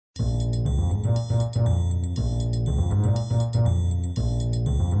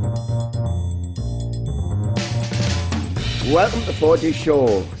Welcome to 4G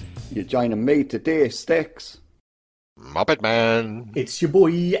Show. You're joining me today, Sticks. Muppet Man. It's your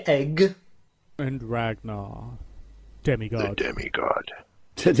boy Egg. And Ragnar. The Demigod. demigod.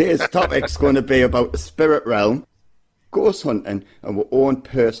 Today's topic's going to be about the spirit realm, ghost hunting, and our own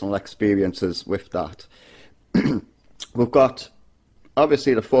personal experiences with that. We've got,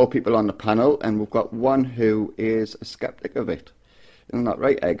 obviously, the four people on the panel, and we've got one who is a skeptic of it. Isn't that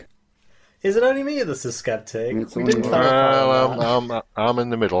right, Egg? Is it only me that's a skeptic? It's We only didn't you. clarify that. I'm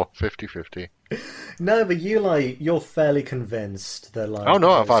in the middle, 50-50. No, but you're fairly convinced that Oh no,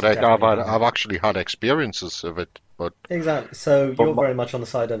 I've I've actually had experiences of it, but exactly. So But you're my- very much on the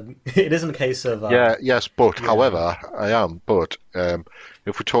side of it isn't a case of yes, but yeah. however, I am. But if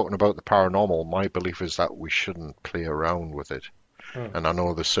we're talking about the paranormal, my belief is that we shouldn't play around with it. And I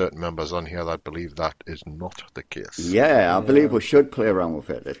know there's certain members on here that believe that is not the case. Yeah, I believe we should play around with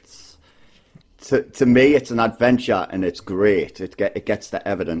it. It's to me, it's an adventure, and it's great. It gets the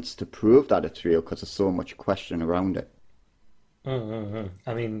evidence to prove that it's real because there's so much question around it.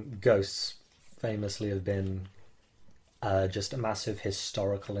 I mean, ghosts famously have been just a massive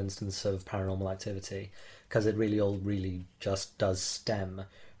historical instance of paranormal activity because it really just does stem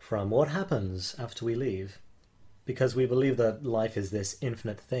from what happens after we leave. Because we believe that life is this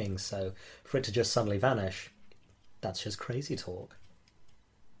infinite thing, so for it to just suddenly vanish, that's just crazy talk.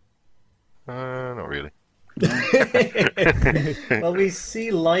 Not really. Well, we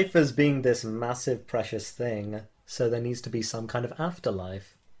see life as being this massive, precious thing, so there needs to be some kind of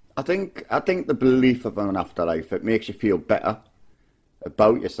afterlife. I think the belief of an afterlife, it makes you feel better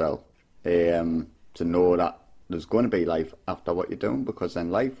about yourself, to know that there's going to be life after what you're doing, because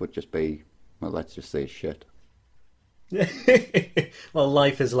then life would just be, well, let's just say shit. Well,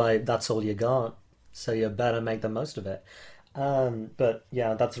 life is like, that's all you got, so you better make the most of it. But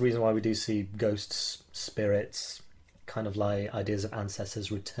yeah, that's the reason why we do see ghosts, spirits, kind of like ideas of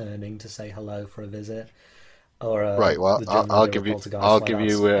ancestors returning to say hello for a visit. Or Right. Well, the John I'll Lee give you. poltergeist, I'll like give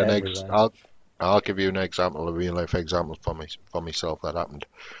that's you an everywhere. I'll give you an example, a real life example for myself that happened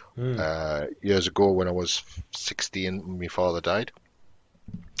years ago when I was 16. When my father died.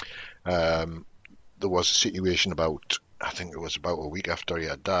 There was a situation about, I think it was about a week after he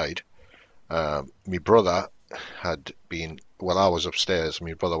had died. My brother had been, well, I was upstairs,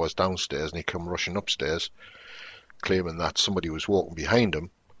 my brother was downstairs, and he come rushing upstairs, claiming that somebody was walking behind him.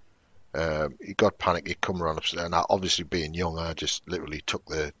 He got panicked, he come run upstairs, and I, obviously being young, I just literally took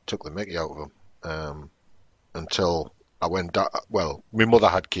the mickey out of him, until I went down. Well, my mother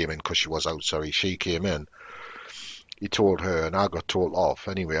had came in because she was out, sorry, she came in. He told her, and I got told off.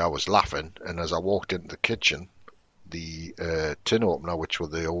 Anyway, I was laughing, and as I walked into the kitchen, the tin opener, which were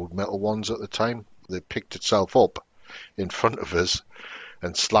the old metal ones at the time, they picked itself up in front of us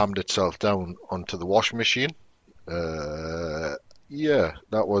and slammed itself down onto the washing machine. Yeah,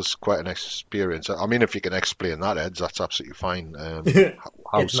 that was quite an experience. I mean, if you can explain that, Ed, that's absolutely fine.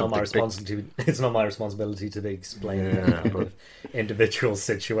 It's not my responsibility. It's not my responsibility to be explaining that kind of individual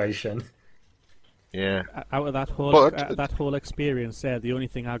situation. Yeah, Out of that whole But- that whole experience there, the only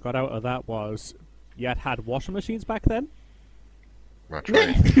thing I got out of that was you had washing machines back then? that's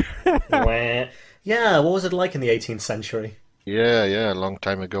right. Wah. Yeah, what was it like in the 18th century? Yeah, a long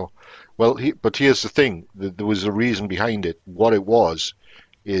time ago. Well, but here's the thing: there was a reason behind it. What it was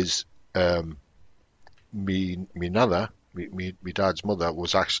is, me nana, me dad's mother,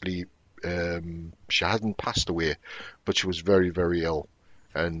 was actually, she hadn't passed away, but she was very, very ill.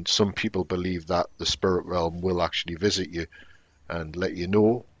 And some people believe that the spirit realm will actually visit you and let you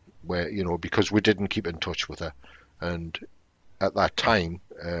know where, because we didn't keep in touch with her. And at that time,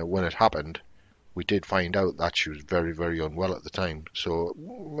 when it happened, we did find out that she was very, very unwell at the time. So,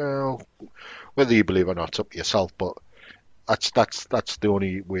 well, whether you believe it or not, it's up to yourself. But that's the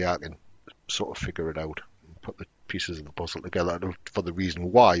only way I can sort of figure it out, and put the pieces of the puzzle together for the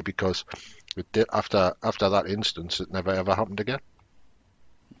reason why. Because it did, after that instance, it never ever happened again.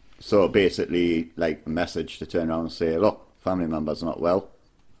 So basically, like a message to turn around and say, look, family member's not well.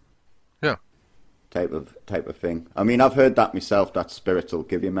 Yeah. Type of thing. I mean, I've heard that myself, that spirits will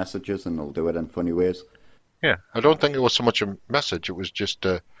give you messages and they'll do it in funny ways. Yeah, I don't think it was so much a message. It was just,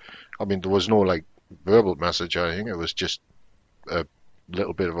 I mean, there was no like verbal message or anything. It was just a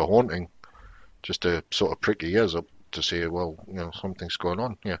little bit of a haunting, just to sort of prick your ears up to say, well, something's going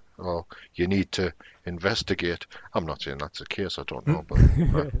on. Yeah, or you need to investigate. I'm not saying that's the case. I don't know, but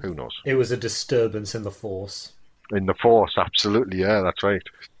who knows? It was a disturbance in the force. In the force, absolutely. Yeah, that's right.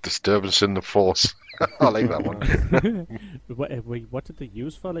 Disturbance in the force. I like that one. What did they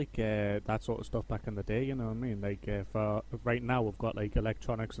use for like that sort of stuff back in the day? You know what I mean? Like for right now, we've got like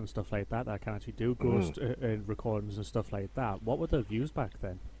electronics and stuff like that that can actually do ghost recordings and stuff like that. What would they have used back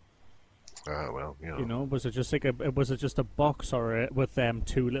then? Well, You know, was it just like a box or with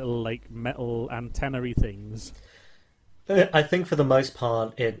two little like metal antenna-y things? I think for the most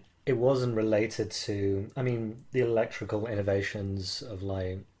part, it wasn't related to. I mean, the electrical innovations of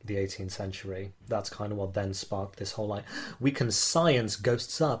like the 18th century. That's kind of what then sparked this whole like we can science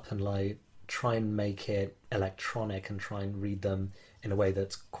ghosts up and like try and make it electronic and try and read them in a way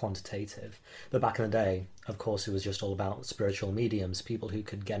that's quantitative. But back in the day, of course, it was just all about spiritual mediums, people who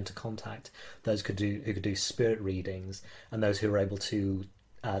could get into contact, those who could do spirit readings, and those who were able to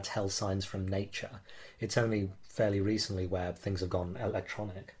tell signs from nature. It's only fairly recently where things have gone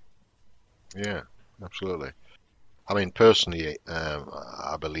electronic. Yeah, absolutely. I mean, personally,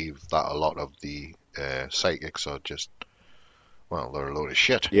 I believe that a lot of the psychics are just, well, they're a load of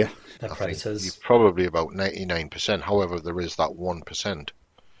shit. Yeah. They're I predators. think probably about 99%. However, there is that 1%,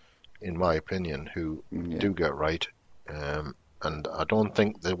 in my opinion, who do get right. And I don't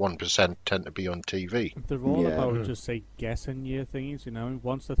think the 1% tend to be on TV. They're all about just say guessing you things, you know.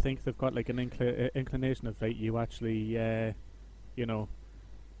 Once they think they've got like an inclination of like you actually, you know,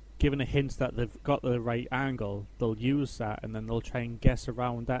 given a hint that they've got the right angle, they'll use that and then they'll try and guess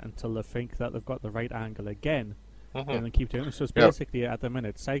around that until they think that they've got the right angle again, and then keep doing it. So it's basically at the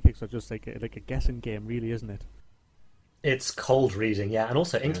minute, psychics are just like a guessing game, really, isn't it? It's cold reading, yeah, and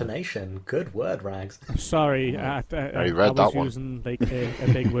also inclination. Good word, Rags. I'm sorry, I I read was that one. using like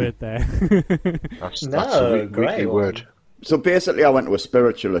a big word there. That's No, a great weekly one. word. So basically, I went to a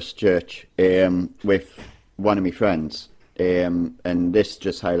spiritualist church with one of my friends, and this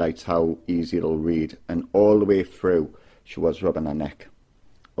just highlights how easy it'll read. And all the way through, she was rubbing her neck.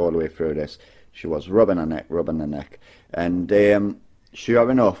 All the way through this, she was rubbing her neck. And sure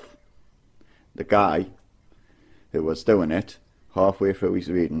enough, the guy who was doing it, halfway through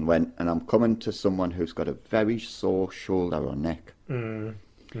his reading, went, and I'm coming to someone who's got a very sore shoulder or neck.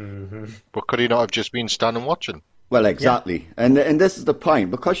 But could he not have just been standing watching? Well, exactly. And this is the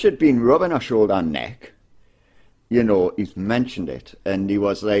point. Because she'd been rubbing her shoulder and neck, you know, he's mentioned it. And he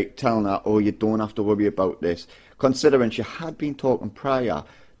was like telling her, oh, you don't have to worry about this. Considering she had been talking prior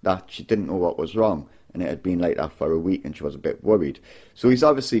that she didn't know what was wrong. And it had been like that for a week and she was a bit worried. So he's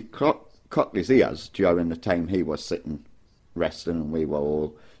obviously cocked his ears during the time he was sitting resting and we were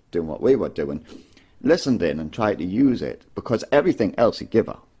all doing what we were doing. Listened in and tried to use it because everything else he gave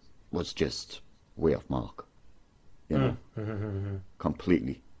her was just way off mark. You know,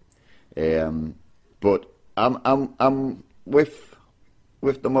 completely. But I'm with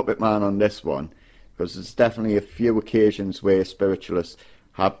the Muppet Man on this one because there's definitely a few occasions where spiritualists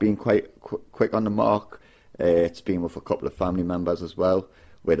have been quite quick on the mark. It's been with a couple of family members as well,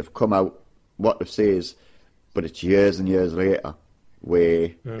 where they've come out what they say is, but it's years and years later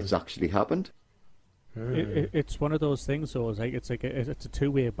where it's actually happened. It's one of those things, though. It's a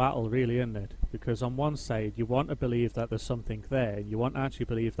two-way battle, really, isn't it? Because on one side, you want to believe that there's something there, and you want to actually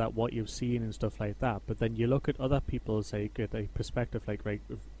believe that what you've seen and stuff like that. But then you look at other people's a perspective, like right,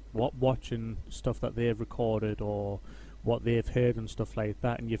 watching stuff that they've recorded or what they've heard and stuff like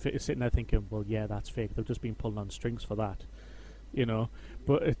that, and you're sitting there thinking, well, yeah, that's fake. They've just been pulling on strings for that, you know.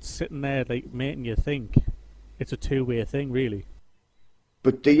 But it's sitting there like making you think it's a two-way thing, really.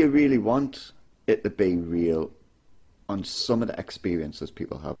 But do you really want it to be real on some of the experiences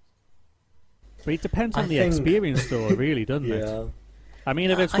people have? But it depends on the experience, though, really, doesn't it? I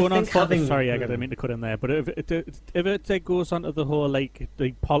mean, if it's going on for... Sorry, I didn't mean to cut in there. But if it goes on to the whole, like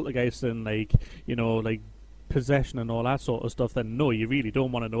poltergeist and, like, you know, like, possession and all that sort of stuff, then no, you really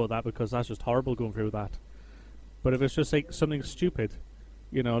don't want to know that because that's just horrible going through that. But if it's just, like, something stupid,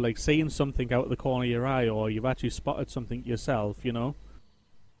 you know, like seeing something out of the corner of your eye or you've actually spotted something yourself, you know...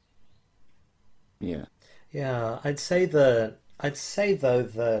 Yeah, I'd say though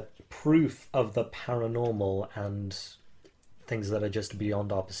that proof of the paranormal and things that are just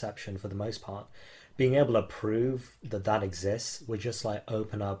beyond our perception for the most part, being able to prove that exists would just like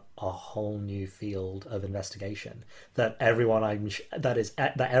open up a whole new field of investigation that everyone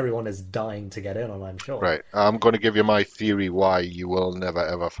is dying to get in on, I'm sure. Right. I'm going to give you my theory why you will never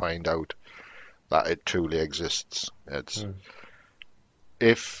ever find out that it truly exists. It's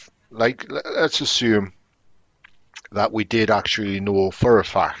if, like, let's assume that we did actually know for a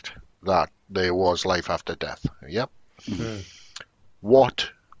fact that there was life after death. Yeah. What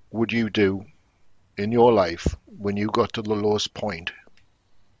would you do in your life when you got to the lowest point,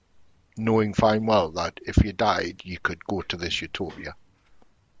 knowing fine well that if you died, you could go to this utopia?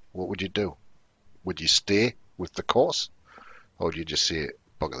 What would you do? would you stay with the course, or would you just say,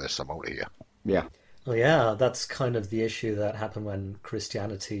 "Bugger this, I'm out of here"? Yeah. Well, yeah, that's kind of the issue that happened when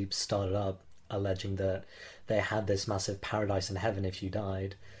Christianity started up, alleging that they had this massive paradise in heaven if you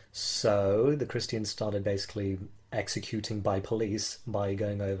died. So the Christians started basically executing by police by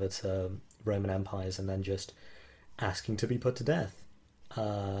going over to Roman empires and then just asking to be put to death.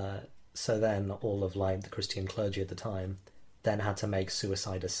 So then all of like the Christian clergy at the time then had to make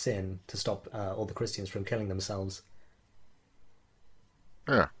suicide a sin to stop all the Christians from killing themselves.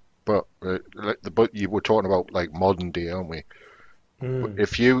 Yeah, but but you were talking about like modern day, aren't we?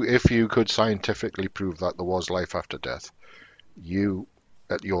 If you could scientifically prove that there was life after death, you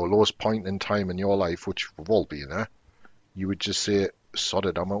at your lowest point in time in your life, which we've all been there, you would just say, "Sod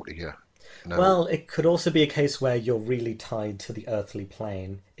it, I'm out of here." No. Well, it could also be a case where you're really tied to the earthly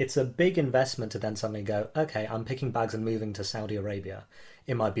plane. It's a big investment to then suddenly go, okay, I'm picking bags and moving to Saudi Arabia.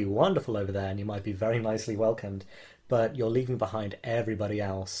 It might be wonderful over there and you might be very nicely welcomed, but you're leaving behind everybody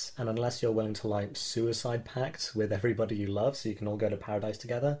else. And unless you're willing to like suicide pact with everybody you love so you can all go to paradise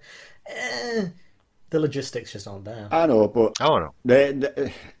together, the logistics just aren't there. I know, but I don't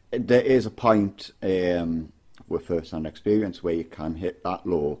know. There is a point with first-hand experience where you can hit that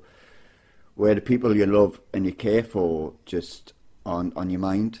low, where the people you love and you care for just on your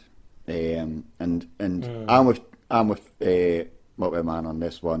mind. I'm with Motor Man on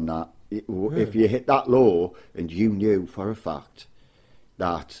this one, that if you hit that low and you knew for a fact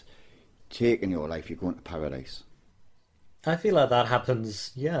that taking your life, you're going to paradise. I feel like that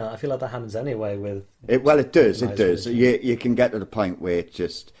happens. Yeah, I feel like that happens anyway with. It does. You can get to the point where it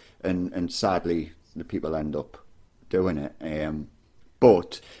just and sadly the people end up doing it.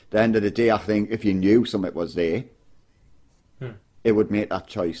 But at the end of the day, I think if you knew something was there, it would make that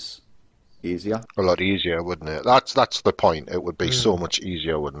choice easier. A lot easier, wouldn't it? That's the point. It would be so much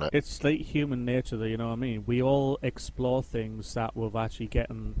easier, wouldn't it? It's like human nature, though, you know what I mean? We all explore things that we've actually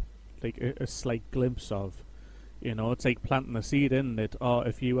getting like a slight glimpse of. You know, it's like planting a seed in it. Oh,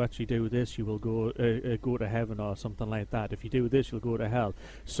 if you actually do this, you will go to heaven or something like that. If you do this, you'll go to hell.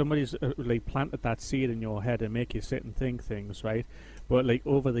 Somebody's like planted that seed in your head and make you sit and think things, right? But like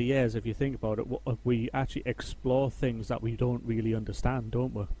over the years, if you think about it, we actually explore things that we don't really understand,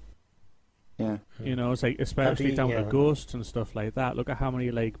 don't we? Yeah. You know, it's like especially down to ghosts and stuff like that. Look at how many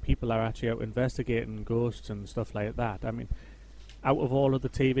like people are actually out investigating ghosts and stuff like that. I mean, out of all of the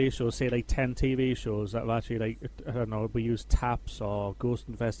TV shows, say like 10 TV shows that have actually like, I don't know, we use TAPS or Ghost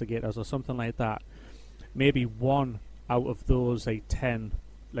Investigators or something like that, maybe one out of those like 10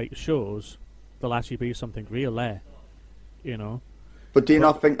 like shows, there'll actually be something real there, you know. But do you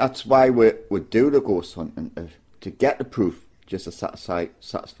not think that's why we do the ghost hunting, to get the proof, just to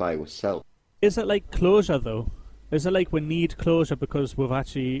satisfy ourselves? Is it like closure though? Is it like we need closure because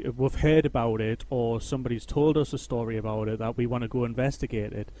we've heard about it or somebody's told us a story about it that we want to go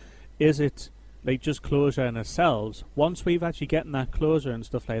investigate it? Is it like just closure in ourselves? Once we've actually gotten that closure and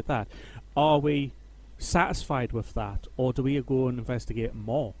stuff like that, are we satisfied with that, or do we go and investigate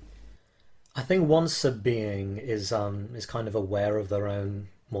more? I think once a being is kind of aware of their own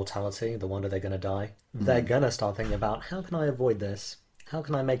mortality, the one that they're going to die, they're going to start thinking about, how can I avoid this? How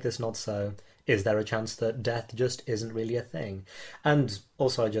can I make this not so? Is there a chance that death just isn't really a thing? And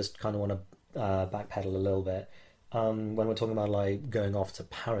also I just kind of want to backpedal a little bit. When we're talking about like going off to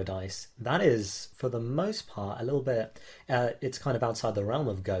paradise, that is, for the most part, a little bit, it's kind of outside the realm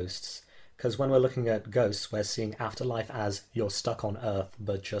of ghosts. Because when we're looking at ghosts, we're seeing afterlife as you're stuck on Earth,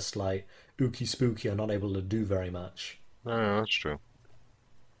 but just like ooky spooky and not able to do very much. No, that's true.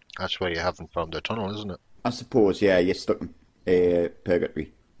 That's where you haven't found the tunnel, isn't it? I suppose, yeah, you're stuck in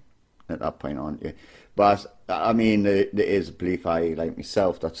purgatory at that point, aren't you? But I mean, there is a belief, like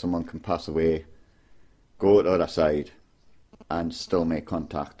myself, that someone can pass away, go to the other side, and still make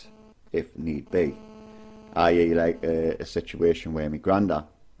contact if need be. I.e., like a situation where my granda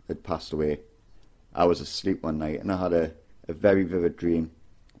had passed away. I was asleep one night and I had a very vivid dream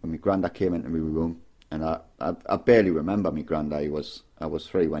when my granda came into my room, and I barely remember my granda. I was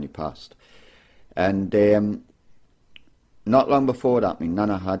 3 when he passed, and not long before that, my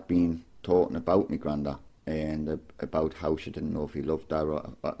nana had been talking about my granda and about how she didn't know if he loved her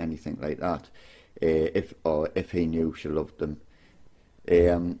or anything like that, if he knew she loved him.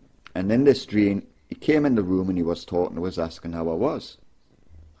 And in this dream, he came in the room and he was talking to us, asking how I was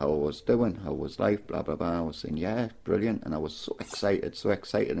doing, how was life, blah blah blah. I was saying, yeah, brilliant, and I was so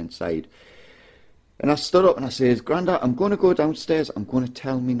excited inside. And I stood up and I says, Granda, I'm going to go downstairs. I'm going to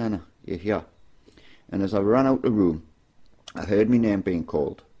tell me nana you're here. And as I ran out the room, I heard my name being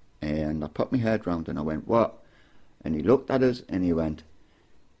called, and I put my head round and I went, what? And he looked at us and he went,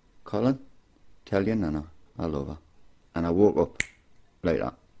 Colin, tell your nana I love her. And I woke up like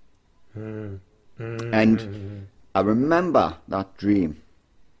that. And I remember that dream.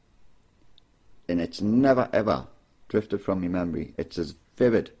 And it's never ever drifted from my memory. It's as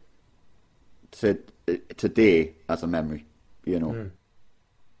vivid today as a memory, you know.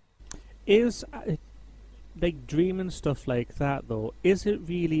 Is like dreaming stuff like that though, is it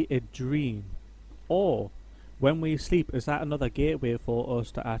really a dream? Or when we sleep, is that another gateway for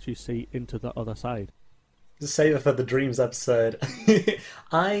us to actually see into the other side? Save it for the dreams episode.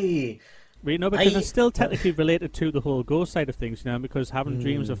 Because it's still technically related to the whole ghost side of things, you know, because having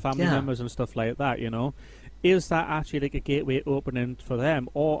dreams of family members and stuff like that, you know. Is that actually like a gateway opening for them?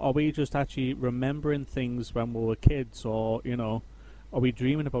 Or are we just actually remembering things when we were kids? Or, you know, are we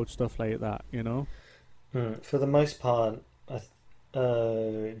dreaming about stuff like that, you know? For the most part,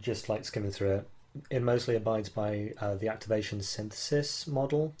 just like skimming through it, it mostly abides by the activation synthesis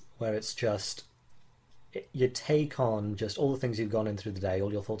model, where it's just you take on just all the things you've gone in through the day,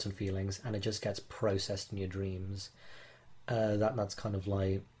 all your thoughts and feelings, and it just gets processed in your dreams. That's kind of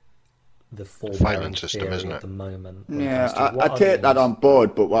like the filing system, isn't it? At the moment. Yeah, I take that on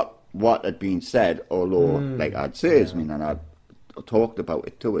board, but what had been said, although, like I'd say, I mean, and I talked about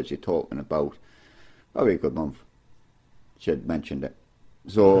it too, as you're talking about a very good month. She had mentioned it.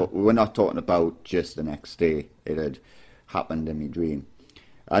 So we're not talking about just the next day. It had happened in my dream.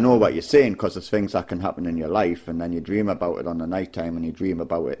 I know what you're saying, because there's things that can happen in your life, and then you dream about it on the night time, and you dream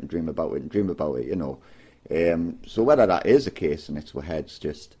about it and dream about it and dream about it, you know. So whether that is the case, and it's our heads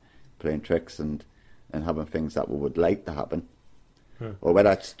just playing tricks and having things that we would like to happen, or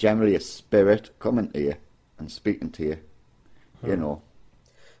whether it's generally a spirit coming to you and speaking to you, you know.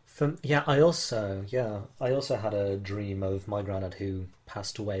 I also had a dream of my granddad who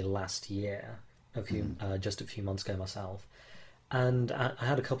passed away last year, just a few months ago myself. And I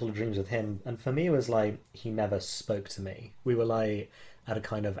had a couple of dreams with him, and for me it was like he never spoke to me. We were like at a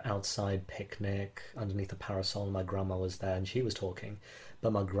kind of outside picnic underneath a parasol, and my grandma was there and she was talking.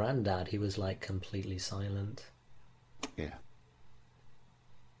 But my granddad, he was like completely silent. Yeah.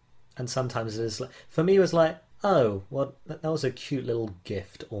 And sometimes it is like, for me it was like, oh, well, that was a cute little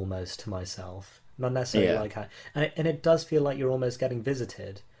gift almost to myself. Not necessarily like and it does feel like you're almost getting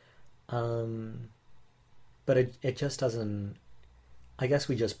visited. But it just doesn't. I guess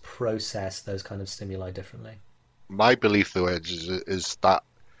we just process those kind of stimuli differently. My belief, though, is that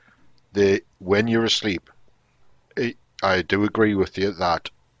when you're asleep, I do agree with you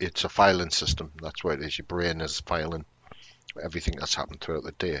that it's a filing system. That's what it is. Your brain is filing everything that's happened throughout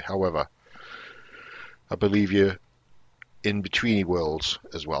the day. However, I believe you're in between worlds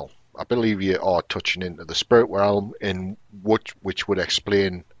as well. I believe you are touching into the spirit realm, which would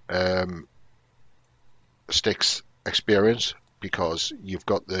explain Stick's experience, because you've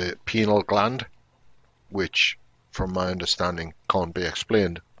got the pineal gland, which, from my understanding, can't be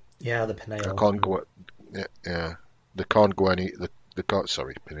explained. Yeah, the pineal. They can't go. Yeah, they can't go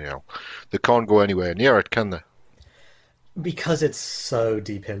pineal. They can't go anywhere near it, can they? Because it's so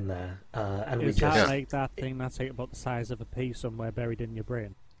deep in there, and is that like that thing that's like about the size of a pea somewhere buried in your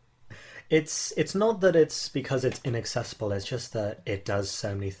brain? It's not that it's because it's inaccessible. It's just that it does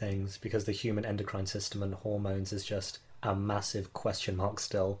so many things. Because the human endocrine system and hormones is just a massive question mark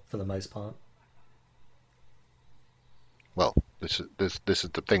still, for the most part. Well, this is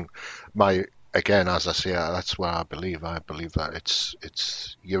the thing. Again, as I say, that's where I believe. I believe that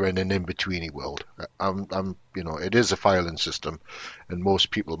it's you're in an in-betweeny world. It is a filing system, and most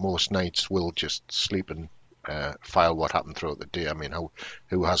people, most nights, will just sleep and file what happened throughout the day. I mean,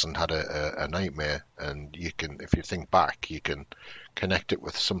 who hasn't had a nightmare? And you can, if you think back, you can connect it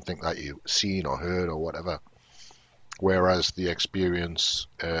with something that you've seen or heard or whatever. Whereas the experience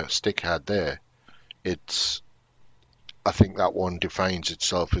Stick had there, I think that one defines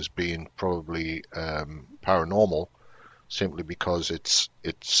itself as being probably paranormal, simply because it's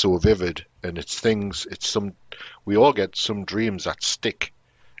so vivid, and we all get some dreams that stick,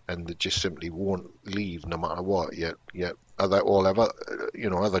 and they just simply won't leave no matter what. Yet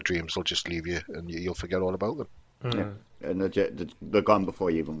other dreams will just leave you, and you'll forget all about them. Yeah. And they're gone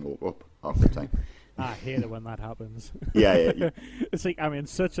before you even woke up half the time. I hate it when that happens. Yeah. It's like I'm in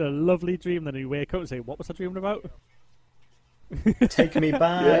such a lovely dream, then you wake up and say, "What was I dreaming about?" Take me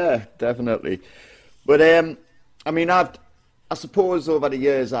back. Yeah, definitely. But I suppose over the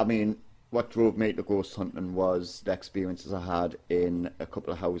years, what drove me to ghost hunting was the experiences I had in a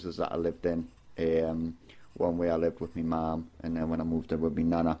couple of houses that I lived in. One where I lived with my mum, and then when I moved in with my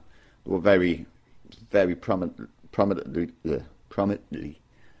nana, they were very, very prominently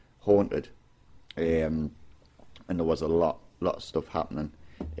haunted, and there was a lot of stuff happening.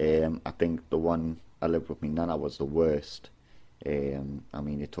 I think the one I lived with me nana was the worst. I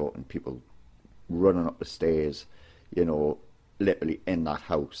mean, you're talking people running up the stairs, you know, literally in that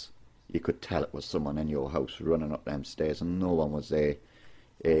house. You could tell it was someone in your house running up them stairs and no one was there.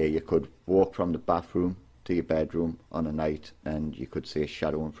 You could walk from the bathroom to your bedroom on a night and you could see a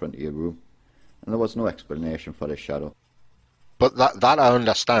shadow in front of your room. And there was no explanation for the shadow. But that I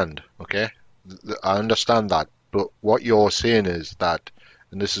understand, okay? I understand that. But what you're saying is that,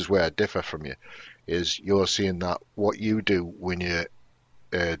 and this is where I differ from you, is you're saying that what you do when you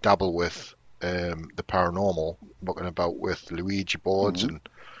dabble with the paranormal, looking about with Ouija boards and,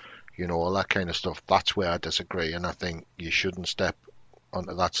 you know, all that kind of stuff, that's where I disagree. And I think you shouldn't step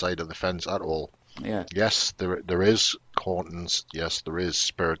onto that side of the fence at all. Yeah. Yes, there is hauntings. Yes, there is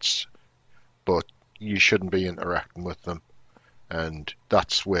spirits, but you shouldn't be interacting with them. And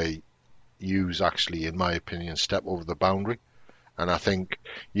that's where yous actually, in my opinion, step over the boundary. And I think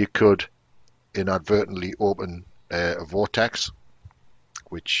you could inadvertently open a vortex,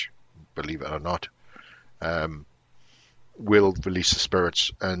 which, believe it or not, will release the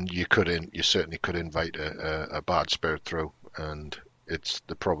spirits, and you certainly could invite a bad spirit through, and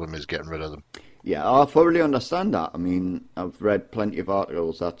the problem is getting rid of them. Yeah, I thoroughly understand that. I mean, I've read plenty of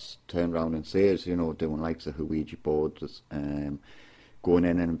articles that's turned around and says, you know, doing likes of Ouija boards, going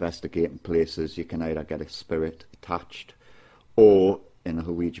in and investigating places, you can either get a spirit attached, or in a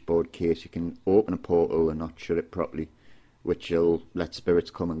Ouija board case, you can open a portal and not shut it properly, which will let spirits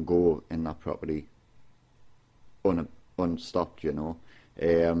come and go in that property unstopped, you know.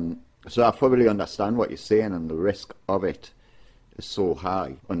 So I thoroughly understand what you're saying, and the risk of it is so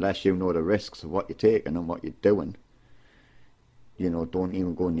high. Unless you know the risks of what you're taking and what you're doing, you know, don't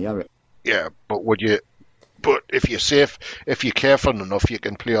even go near it. Yeah, but if you're safe, if you're careful enough, you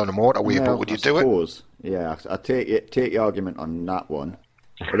can play on a motorway, but would you do it? Yeah, I take your argument on that one.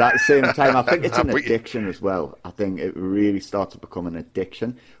 But at the same time, I think it's an addiction as well. I think it really starts to become an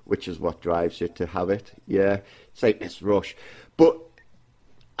addiction, which is what drives you to have it. Yeah, it's like this rush. But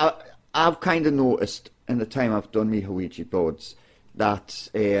I've kind of noticed in the time I've done me Ouija boards that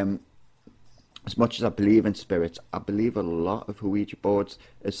as much as I believe in spirits, I believe a lot of Ouija boards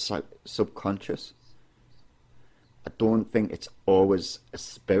is subconscious. I don't think it's always a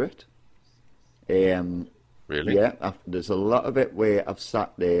spirit. Really? Yeah, there's a lot of it where I've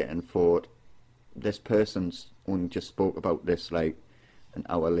sat there and thought, this person's only just spoke about this like an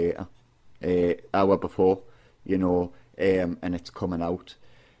hour later, hour before, you know, and it's coming out.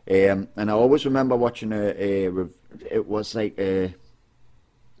 And I always remember watching it was like a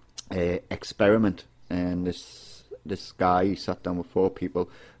experiment, and this guy, he sat down with 4 people,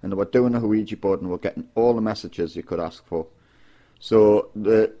 and they were doing a Ouija board and were getting all the messages you could ask for. So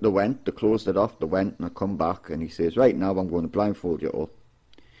they closed it off, they went and they come back, and he says, right, now I'm going to blindfold you all.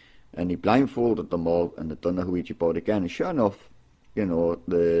 And he blindfolded them all, and they'd done the Ouija board again, and sure enough, you know,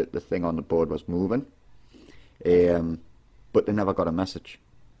 the thing on the board was moving, but they never got a message.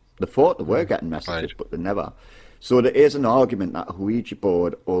 They thought they were getting messages, but they never. So there is an argument that a Ouija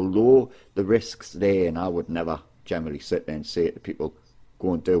board, although the risk's there, and I would never generally sit there and say to people,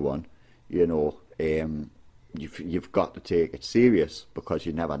 go and do one, you know, you've got to take it serious because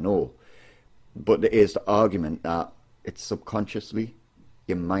you never know. But there is the argument that it's subconsciously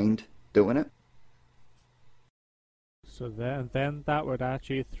your mind doing it. So then that would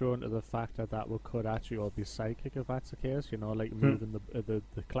actually throw into the fact that could actually all be psychic if that's the case, you know, like moving the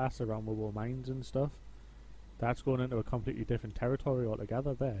class around with our minds and stuff. That's going into a completely different territory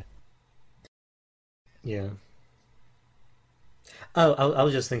altogether there. Yeah. Oh, I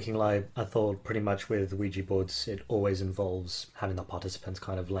was just thinking, like, I thought pretty much with Ouija boards, it always involves having the participants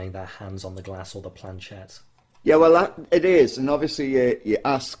kind of laying their hands on the glass or the planchette. Yeah, well, it is, and obviously you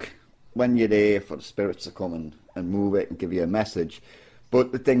ask when you're there for the spirits to come and move it and give you a message.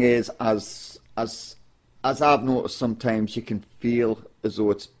 But the thing is, as I've noticed, sometimes you can feel as though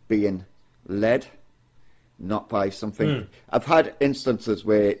it's being led, not by something. I've had instances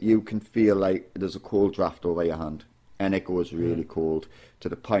where you can feel like there's a cold draft over your hand, and it goes really cold to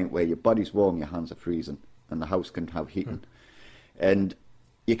the point where your body's warm, your hands are freezing, and the house can have heating. And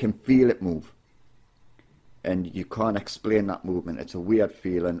you can feel it move. And you can't explain that movement. It's a weird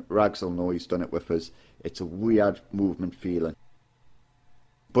feeling. Rags will know, he's done it with us. It's a weird movement feeling.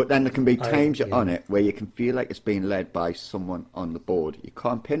 But then there can be times you're on it where you can feel like it's being led by someone on the board. You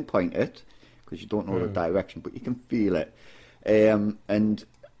can't pinpoint it because you don't know the direction, but you can feel it. And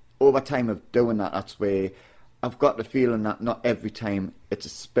over time of doing that, that's where I've got the feeling that not every time it's a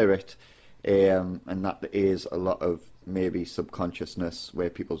spirit, and that there is a lot of maybe subconsciousness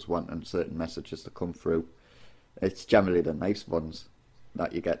where people's wanting certain messages to come through. It's generally the nice ones.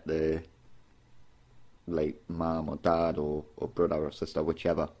 that you get the like mom or dad or brother or sister,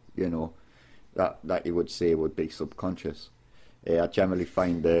 whichever, you know, that you would say would be subconscious. I generally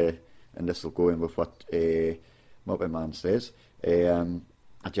find and this will go in with what Muppet Man says,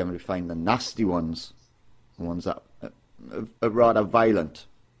 I generally find the nasty ones that are rather violent,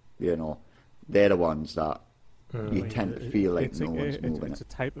 you know, they're the ones that you tend to feel like no one's moving. It's a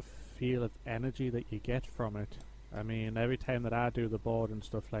type of feel of energy that you get from it. I mean, every time that I do the board and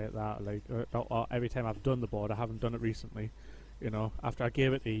stuff like that, like or every time I've done the board, I haven't done it recently. You know, after I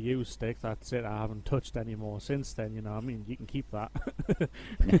gave it the U stick, that's it. I haven't touched anymore since then. You know, I mean, you can keep that.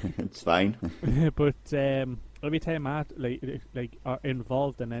 It's fine. But every time I like are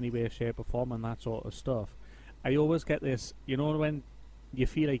involved in any way, shape, or form, and that sort of stuff, I always get this. You know, when you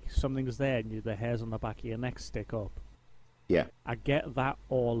feel like something's there and the hairs on the back of your neck stick up. Yeah. I get that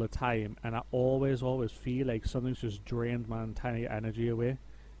all the time, and I always feel like something's just drained my entire energy away.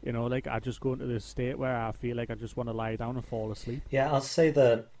 You know, like I just go into this state where I feel like I just want to lie down and fall asleep. Yeah, I'll say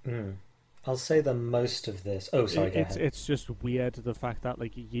that most of this. Oh, sorry, go ahead. It's just weird the fact that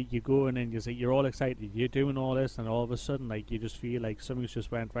like you go in and you're all excited, you're doing all this, and all of a sudden like you just feel like something's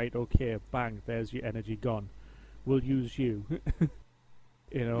just went right. Okay, bang, there's your energy gone. We'll use you.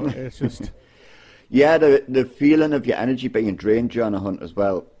 You know, it's just. Yeah, the feeling of your energy being drained during a hunt as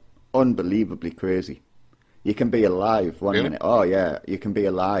well, unbelievably crazy. You can be alive one minute, oh yeah, you can be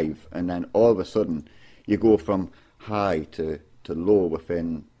alive, and then all of a sudden you go from high to low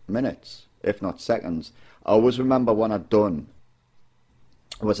within minutes, if not seconds. I always remember when I'd done,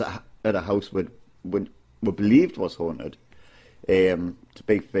 was at a house we believed was haunted. To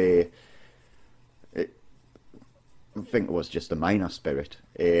be fair, I think it was just a minor spirit,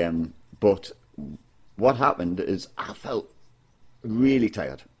 but what happened is I felt really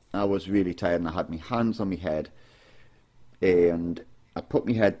tired. I was really tired and I had my hands on my head and I put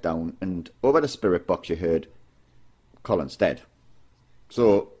my head down and over the spirit box you heard, Colin's dead.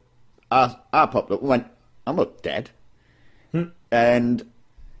 So I popped up and went, I'm not dead. And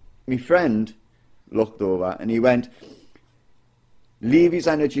my friend looked over and he went, leave his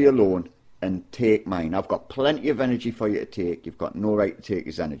energy alone and take mine. I've got plenty of energy for you to take. You've got no right to take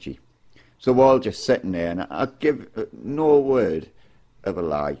his energy. So we're all just sitting there, and I give no word of a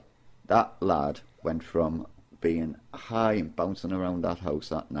lie. That lad went from being high and bouncing around that house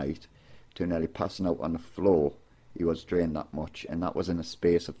that night to nearly passing out on the floor. He was drained that much, and that was in a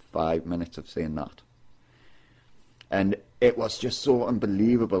space of 5 minutes of saying that. And it was just so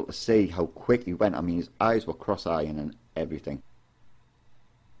unbelievable to see how quick he went. I mean, his eyes were cross-eyeing and everything.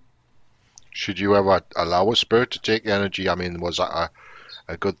 Should you ever allow a spirit to take energy? I mean, was that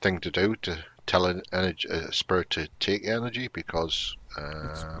a good thing to do, to tell a spirit to take energy? Because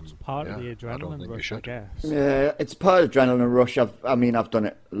it's part of the adrenaline rush, I guess. Yeah, it's part of the adrenaline rush. I've done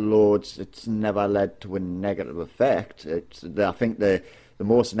it loads. It's never led to a negative effect. I think the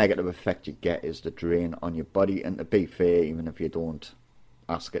most negative effect you get is the drain on your body. And to be fair, even if you don't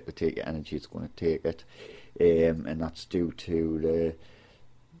ask it to take your energy, it's going to take it. And that's due to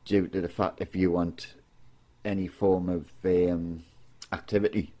the fact if you want any form of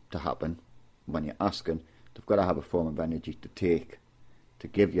activity to happen when you're asking, they've got to have a form of energy to take to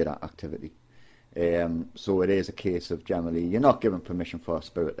give you that activity. So it is a case of generally you're not giving permission for a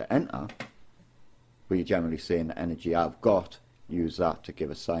spirit to enter, but you're generally saying the energy I've got, use that to give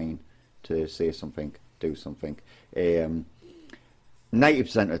a sign, to say something, do something. 90%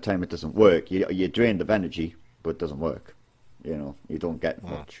 of the time it doesn't work. You're drained of energy, but it doesn't work. You know, you don't get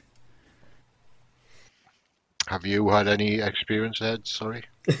much. Have you had any experience, Ed? Sorry.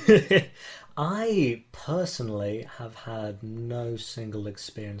 I personally have had no single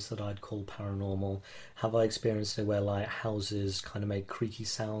experience that I'd call paranormal. Have I experienced it where like houses kind of make creaky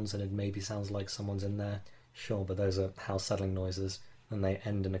sounds and it maybe sounds like someone's in there? Sure, but those are house settling noises and they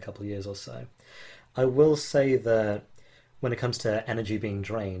end in a couple of years or so. I will say that when it comes to energy being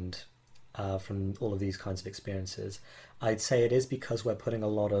drained from all of these kinds of experiences, I'd say it is because we're putting a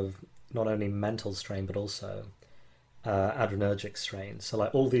lot of not only mental strain but also adrenergic strain. So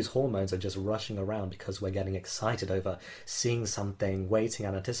like all these hormones are just rushing around because we're getting excited over seeing something, waiting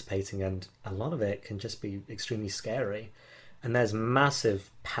and anticipating, and a lot of it can just be extremely scary. And there's massive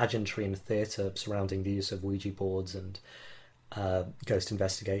pageantry and theatre surrounding the use of Ouija boards and ghost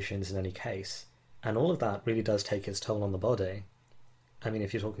investigations in any case. And all of that really does take its toll on the body. I mean,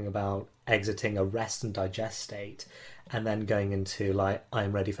 if you're talking about exiting a rest and digest state and then going into, like,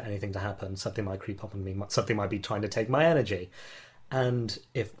 I'm ready for anything to happen, something might creep up on me, something might be trying to take my energy. And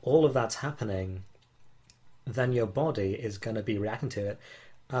if all of that's happening, then your body is going to be reacting to it.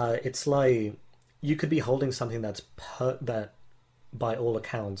 It's like you could be holding something that by all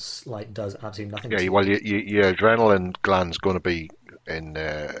accounts, like does absolutely nothing. Yeah, to well, you. your adrenaline gland's going to be in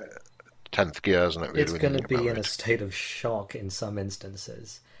 10th gear, isn't it? Really, It's when you going to think about be in a it. state of shock in some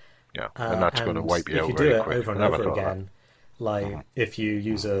instances. Yeah, and that's going to And wipe you if you out do very it quick. over I and never over thought of that. again, like if you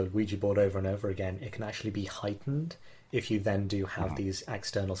use a Ouija board over and over again, it can actually be heightened if you then do have these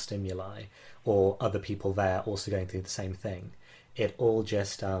external stimuli or other people there also going through the same thing. It all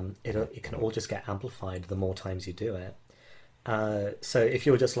just it can all just get amplified the more times you do it. So if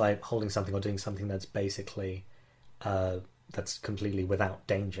you're just like holding something or doing something that's basically that's completely without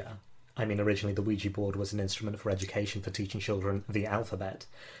danger. I mean, originally the Ouija board was an instrument for education for teaching children the alphabet,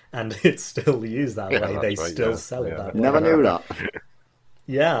 and it's still used that Yeah, way. that's They right, still yeah. sell it Yeah. that way. Never knew that.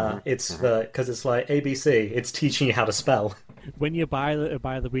 Yeah, it's because it's like ABC. It's teaching you how to spell. When you buy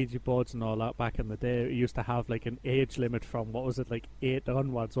the Ouija boards and all that back in the day, it used to have like an age limit from, what was it, like 8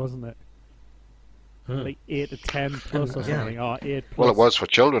 onwards, wasn't it? Like 8 to 10 plus or Yeah. something, or 8 plus. Well, it was for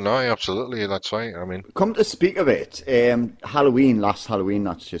children, aye, absolutely. That's right. I mean, Come to speak of it, last Halloween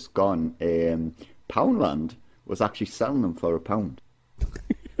that's just gone, Poundland was actually selling them for £1.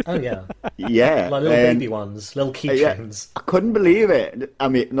 Oh yeah, Yeah, like little and baby ones, little yeah, keychains. I couldn't believe it. I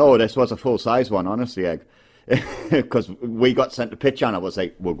mean, no, this was a full size one, honestly, Egg. Because we got sent a picture and I was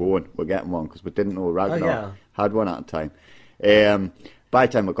like, we're getting one, because we didn't know Ragnar yeah. had one at the time. By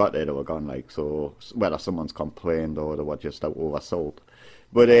the time we got there, they were gone, like, so whether someone's complained or they were just out oversold.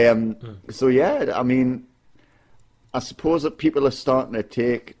 But so yeah, I mean, I suppose that people are starting to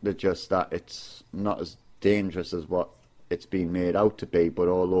take the just that it's not as dangerous as what it's been made out to be, but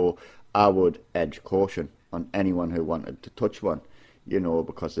although I would edge caution on anyone who wanted to touch one,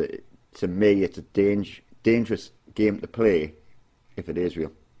 because to me it's a dangerous game to play if it is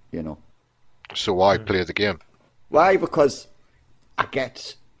real, so why play the game? Why? Because I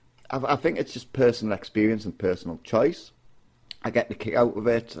think it's just personal experience and personal choice. I get the kick out of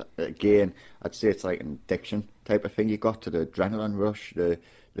it. Again, I'd say it's like an addiction type of thing. You got to the adrenaline rush, the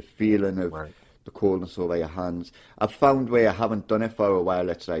feeling of Right. the coldness over your hands. I've found where I haven't done it for a while,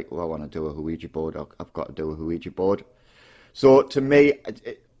 it's like, I want to do a Ouija board. I've got to do a Ouija board. So to me,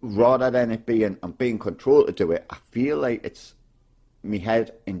 rather than it being, I'm being controlled to do it, I feel like it's me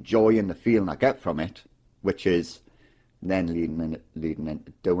head enjoying the feeling I get from it, which is then leading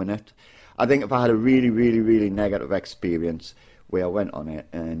into doing it. I think if I had a really, really, really negative experience where I went on it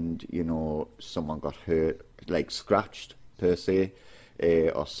and, someone got hurt, like scratched per se,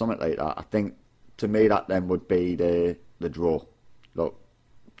 or something like that, I think to me that then would be the draw. Look,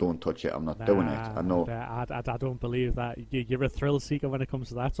 don't touch it, I'm not doing it. I know. I don't believe that. You're a thrill seeker when it comes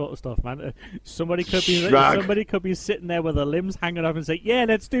to that sort of stuff, man. Somebody could be sitting there with their limbs hanging off and say, "Yeah,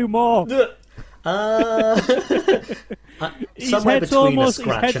 let's do more." His head's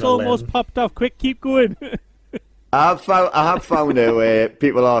almost popped off. Quick, keep going. I have found it where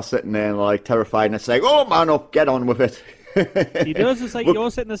people are sitting there like terrified and it's like, "Oh man, up, get on with it." He does. It's like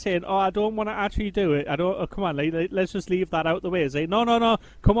you're sitting there saying, "Oh, I don't want to actually do it. I don't. Oh, come on, let's just leave that out the way." Say, "No,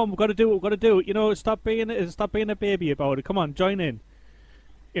 come on, we've got to do it. We've got to do it. Stop being a baby about it. Come on, join in."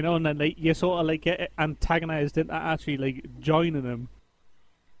 And then you sort of like get antagonized into actually like joining them.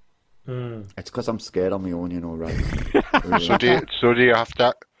 It's because I'm scared on my own, right? So do you have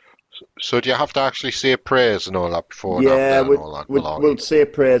to? So do you have to actually say prayers and all that before? And Yeah, after and all that? we'll say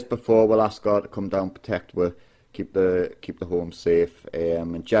prayers before. We'll ask God to come down, protect us, keep the home safe.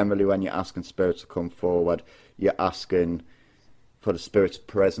 And generally, when you're asking spirits to come forward, you're asking for the spirits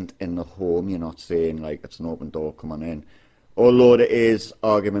present in the home. You're not saying like it's an open door, come on in. Although there is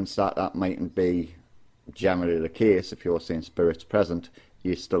arguments that mightn't be generally the case. If you're saying spirits present,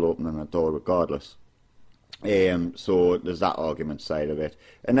 you're still opening the door regardless. So there's that argument side of it.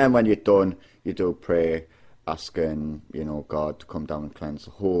 And then when you're done, you do pray, asking, God to come down and cleanse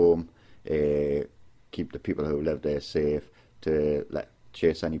the home, keep the people who live there safe, to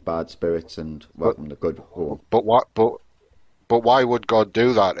chase any bad spirits and welcome the good home. But why would God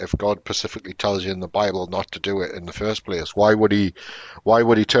do that if God specifically tells you in the Bible not to do it in the first place? Why would he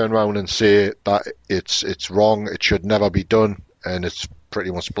turn around and say that it's wrong, it should never be done, and it's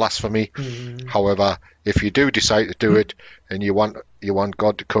pretty much blasphemy? Mm-hmm. However, if you do decide to do it and you want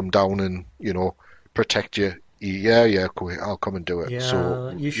God to come down and protect you, I'll come and do it. Yeah,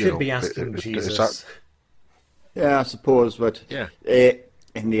 so you should be asking Jesus. Yeah, I suppose, but yeah.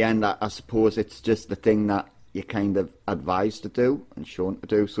 In the end, I suppose it's just the thing that you're kind of advised to do and shown to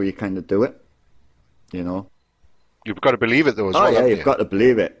do, so you kind of do it, You've got to believe it though as well. Oh yeah, you've got to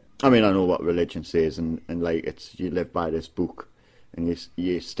believe it. I mean, I know what religion says, and like it's, you live by this book and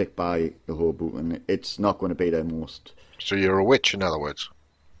you stick by the whole book, and it's not going to be the most... So you're a witch, in other words?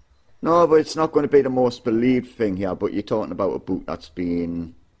 No, but it's not going to be the most believed thing here. But you're talking about a book that's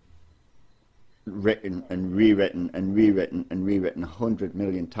been written and rewritten and rewritten and rewritten 100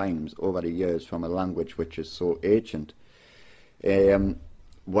 million times over the years from a language which is so ancient.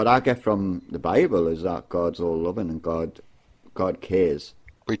 What I get from the Bible is that God's all loving and God cares.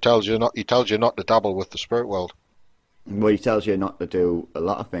 He tells you not to dabble with the spirit world. Well, he tells you not to do a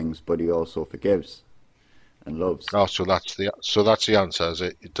lot of things, but he also forgives and loves. Oh, so that's the answer. Is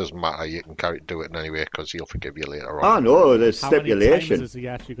it? It doesn't matter. You can do it anyway because he'll forgive you later on. Oh no, there's stipulation. How many times is he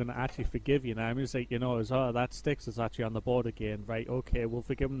actually going to actually forgive you now? I mean, it's like, that sticks is actually on the board again, right? Okay, we'll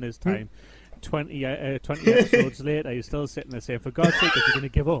forgive him this time. 20 episodes later, he's still sitting there saying, "For God's sake, if you're going to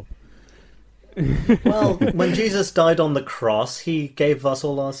give up." Well, when Jesus died on the cross, he gave us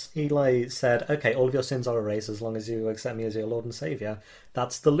he said, okay, all of your sins are erased as long as you accept me as your Lord and Saviour.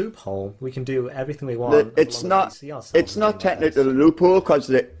 That's the loophole. We can do everything we want. It's not technically a loophole, because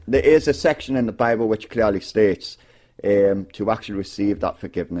there is a section in the Bible which clearly states to actually receive that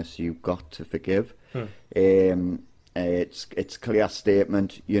forgiveness, you've got to forgive. It's a clear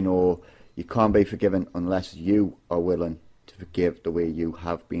statement. You can't be forgiven unless you are willing to forgive the way you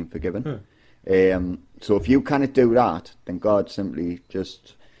have been forgiven. So if you cannot do that, then God simply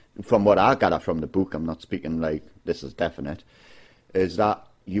just, from what I gather from the book, I'm not speaking like this is definite, is that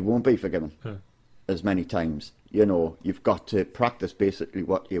you won't be forgiven as many times. You've got to practice basically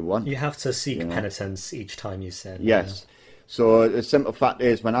what you want. You have to seek penitence each time you sin. Yes. Yeah. So the simple fact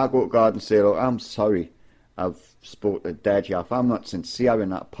is, when I go to God and say, look, I'm sorry, I've spoke to dead here, if I'm not sincere in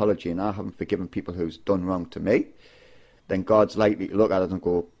that apology and I haven't forgiven people who's done wrong to me, then God's likely to look at it and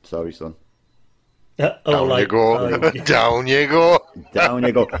go, sorry, son. Down you go. Down you go. Down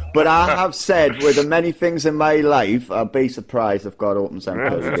you go. But I have said, with the many things in my life, I'd be surprised if God opens them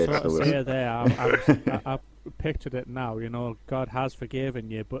pearly gates to us. I've pictured it now. God has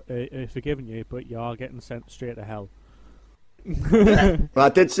forgiven you, but you are getting sent straight to hell. Well, I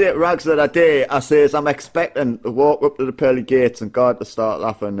did say it, Rags, the other day. I says I'm expecting to walk up to the pearly gates and God to start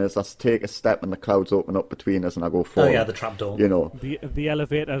laughing as I take a step and the clouds open up between us and I go forward. Oh yeah, the trapdoor. The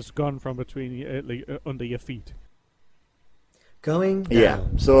elevator's gone from between under your feet. Going down. Yeah.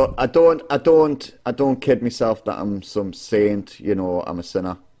 So I don't kid myself that I'm some saint. I'm a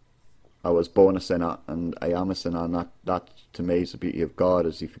sinner. I was born a sinner and I am a sinner, and that to me is the beauty of God,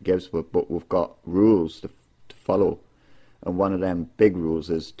 as He forgives. But we've got rules to follow. And one of them big rules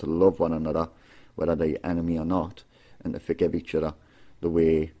is to love one another, whether they're enemy or not, and to forgive each other the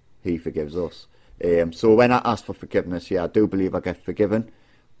way He forgives us. So when I ask for forgiveness, I do believe I get forgiven,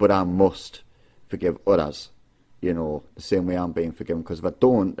 but I must forgive others, the same way I'm being forgiven, because if I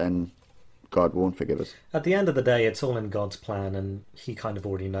don't, then God won't forgive us. At the end of the day, it's all in God's plan, and He kind of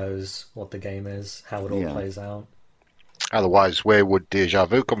already knows what the game is, how it all plays out. Otherwise, where would deja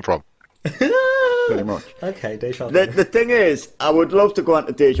vu come from? Pretty much. Okay, deja vu. The thing is, I would love to go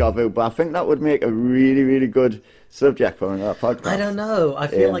into deja vu, but I think that would make a really, really good subject for another podcast. I don't know. I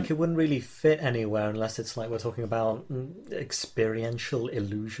feel like it wouldn't really fit anywhere unless it's like we're talking about experiential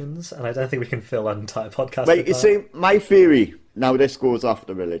illusions, and I don't think we can fill an entire podcast with that. See, my theory, now this goes off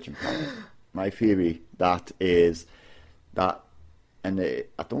the religion part, my theory that is that, and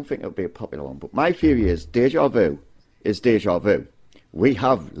I don't think it'll be a popular one, but my theory is deja vu is deja vu. We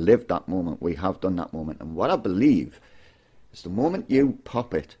have lived that moment. We have done that moment. And what I believe is the moment you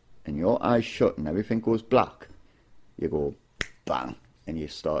pop it and your eyes shut and everything goes black, you go bang and you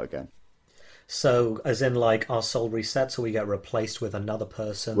start again. So, as in like our soul resets, so we get replaced with another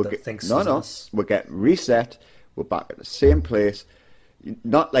person thinks as us? We get reset. We're back at the same place.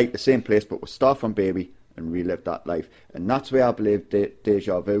 Not like the same place, but we'll start from baby and relive that life. And that's where I believe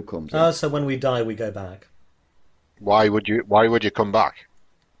deja vu comes in. Oh, so when we die, we go back. Why would you come back?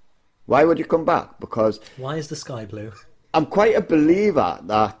 Why would you come back? Because why is the sky blue? I'm quite a believer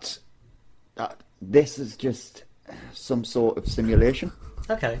that this is just some sort of simulation.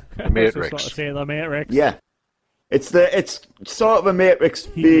 Okay. The Matrix. The Matrix. Yeah. It's sort of a Matrix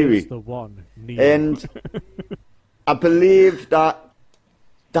theory. He is the one. And I believe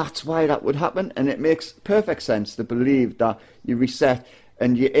that's why that would happen, and it makes perfect sense to believe that you reset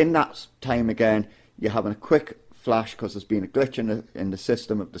and you're in that time again. You're having a quick flash because there's been a glitch in the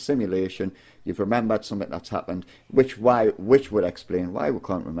system of the simulation. You've remembered something that's happened, which would explain why we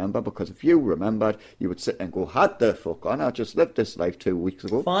can't remember, because if you remembered, you would sit and go, "Had the fuck on, I just lived this life 2 weeks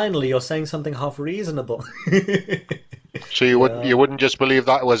ago." Finally, you're saying something half reasonable. So you wouldn't just believe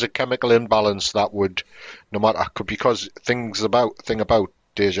that it was a chemical imbalance that would, no matter, because thing about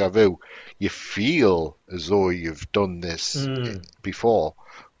deja vu, you feel as though you've done this before,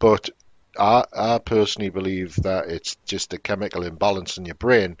 but I personally believe that it's just a chemical imbalance in your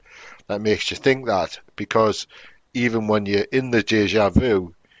brain that makes you think that, because even when you're in the deja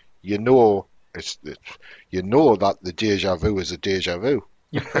vu, you know you know that the deja vu is a deja vu.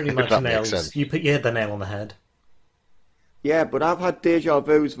 You pretty If much that makes nailed. sense. You hit the nail on the head. Yeah, but I've had deja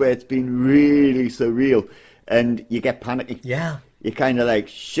vus where it's been really surreal, and you get panicky. Yeah. You're kind of like,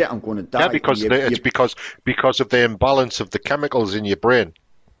 shit, I'm going to die. Yeah, because it's because of the imbalance of the chemicals in your brain.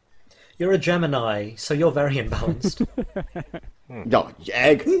 You're a Gemini, so you're very imbalanced. No,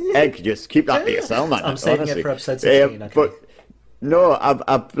 egg, just keep that to yourself, man. I'm saving honestly. it for episode 16. Okay. But no,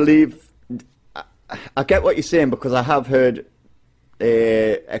 I believe I get what you're saying, because I have heard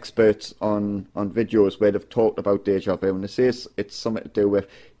experts on videos where they've talked about deja vu, and they say it's something to do with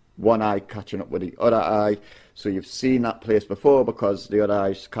one eye catching up with the other eye. So you've seen that place before because the other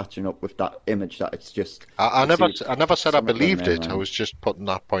eye's catching up with that image that it's just. I never said I something believed there, it. man. I was just putting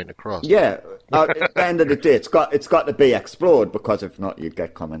that point across. Yeah, at the end of the day, it's got to be explored, because if not, you'd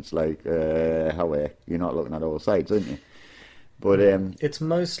get comments like, "How you're not looking at all sides, aren't you?" But It's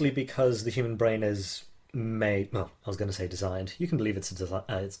mostly because the human brain is made. Well, I was going to say designed. You can believe it's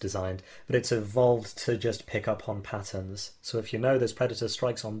designed, but it's evolved to just pick up on patterns. So if you know this predator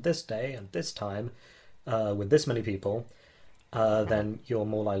strikes on this day and this time, with this many people, then you're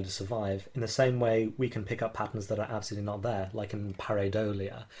more likely to survive. In the same way, we can pick up patterns that are absolutely not there, like in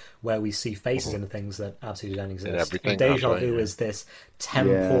pareidolia, where we see faces in things that absolutely don't exist. everything, And deja that's right, vu yeah. is this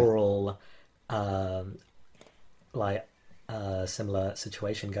temporal, similar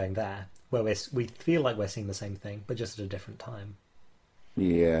situation going there, where we feel like we're seeing the same thing, but just at a different time.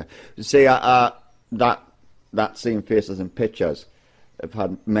 yeah, see, that seeing faces in pictures, I've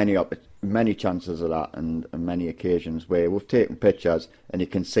had many chances of that, and many occasions where we've taken pictures and you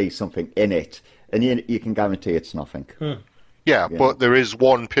can see something in it, and you can guarantee it's nothing. Yeah, but there is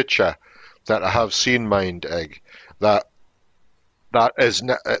one picture that I have seen, Mind Egg, that is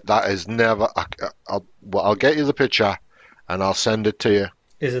never. I'll get you the picture, and I'll send it to you.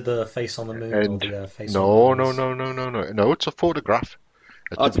 Is it the face on the moon And or the face no, on the Mars? no. It's a photograph.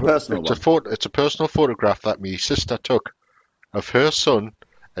 It's a personal one. It's a personal photograph that my sister took of her son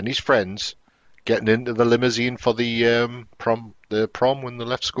and his friends getting into the limousine for the prom when they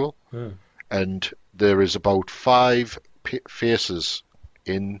left school, and there is about 5 faces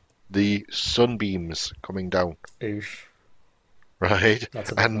in the sunbeams coming down. Oosh. Right,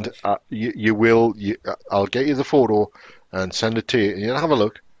 That's a bit and much. I'll get you the photo and send it to you, and you'll have a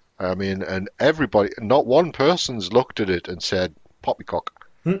look. I mean, and everybody, not one person's looked at it and said poppycock.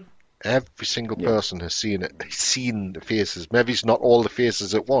 Every single person has seen it, seen the faces. Maybe it's not all the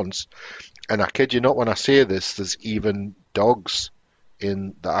faces at once. And I kid you not when I say this, there's even dogs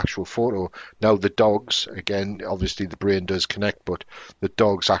in the actual photo. Now, the dogs, again, obviously the brain does connect, but the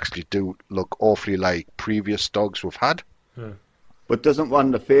dogs actually do look awfully like previous dogs we've had. But doesn't one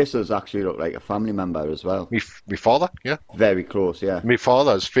of the faces actually look like a family member as well? Me father, yeah. Very close, yeah. My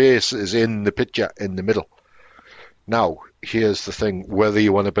father's face is in the picture in the middle. Now, here's the thing, whether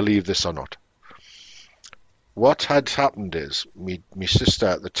you want to believe this or not. What had happened is, my sister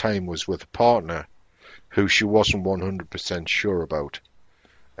at the time was with a partner who she wasn't 100% sure about.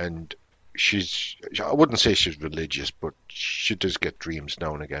 And I wouldn't say she's religious, but she does get dreams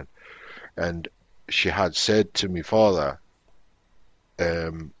now and again. And she had said to my father,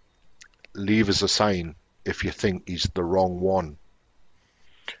 leave us a sign if you think he's the wrong one.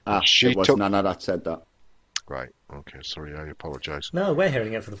 It was Nana that said that. Right, okay, sorry, I apologise. No, we're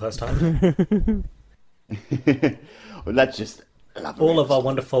hearing it for the first time. Well, let's just elaborate. All of our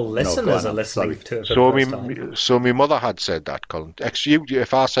wonderful listeners on, are listening sorry. to it for the first time. So my mother had said that, Colin.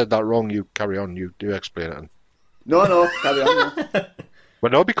 If I said that wrong, you carry on, you do explain it. No, carry on. No.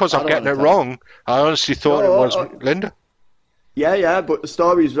 Well, no, because I'm getting it wrong. I honestly thought it was Linda. Yeah, but the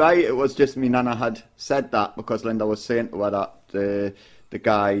story's right. It was just me Nana had said that because Linda was saying to her that the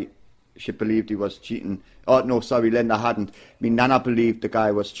guy, she believed he was cheating. Oh, no, sorry, Linda hadn't. Me Nana believed the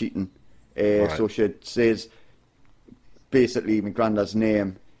guy was cheating. Right. So she says, basically, my granddad's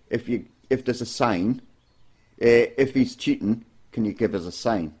name, if there's a sign, if he's cheating, can you give us a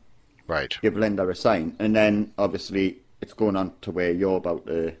sign? Right. Give Linda a sign. And then, obviously, it's going on to where you're about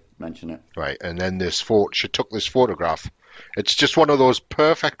to mention it. Right, and then she took this photograph. It's just one of those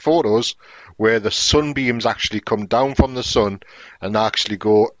perfect photos where the sunbeams actually come down from the sun and actually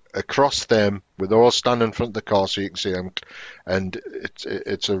go across them. We're all standing in front of the car so you can see them. And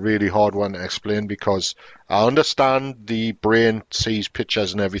it's a really hard one to explain because I understand the brain sees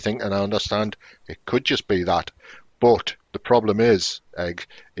pictures and everything, and I understand it could just be that. But the problem is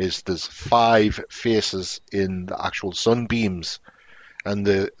there's 5 faces in the actual sunbeams. and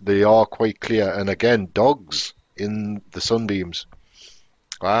they are quite clear. And again, dogs in the sunbeams.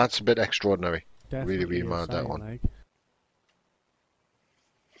 That's a bit extraordinary. Definitely Really mad, that insane, one. like.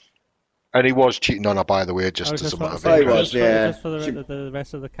 And he was cheating on her, by the way, I just was as a just matter about of to say, He was, interest. yeah. just for the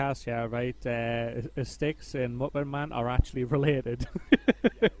rest of the cast, yeah, right. Sticks and Muppet Man are actually related.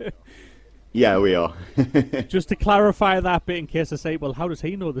 Yeah, we are. Just to clarify that bit, in case I say, well, how does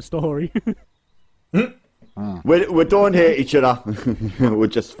he know the story? We don't hate each other. We're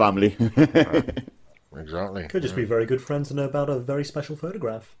just family. Exactly. Could just be very good friends and know about a very special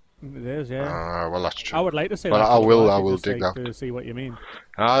photograph. It is, yeah. Well, that's true. I would like to say Well, that. I will just, dig like, that. to see what you mean.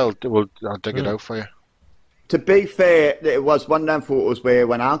 I'll dig it out for you. To be fair, it was one of them photos where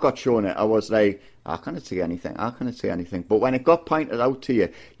when I got shown it, I was like, I couldn't see anything. But when it got pointed out to you,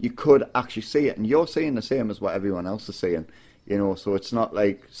 you could actually see it. And you're seeing the same as what everyone else is seeing. You know, so it's not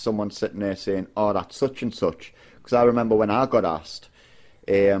like someone sitting there saying, oh, that's such and such. Because I remember when I got asked,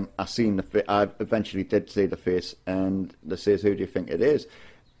 I eventually did see the face, and they says, who do you think it is?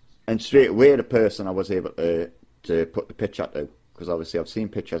 And straight away, the person I was able to put the picture to, because obviously I've seen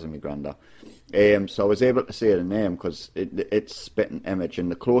pictures of my granda. So I was able to see the name because it's spitting image,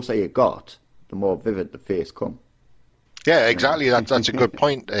 and the closer you got, the more vivid the face come. Yeah, exactly. That's a good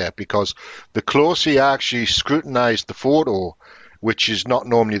point there, because the closer you actually scrutinise the photo, which is not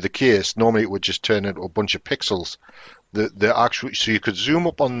normally the case, normally it would just turn into a bunch of pixels. The actual, so you could zoom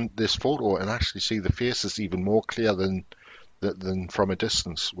up on this photo and actually see the face is even more clear than from a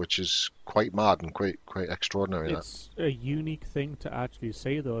distance, which is quite mad and quite extraordinary. It's a unique thing to actually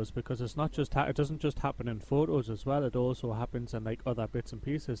see those, because it's not just it doesn't just happen in photos as well. It also happens in like other bits and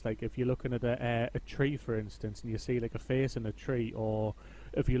pieces. Like if you're looking at a tree, for instance, and you see like a face in a tree, or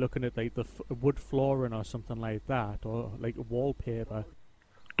if you're looking at like the wood flooring or something like that, or like wallpaper.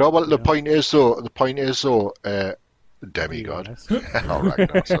 No, well, the point is though, demigod. Yes. All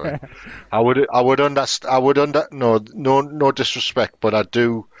right, no, sorry. I would understand. No disrespect, but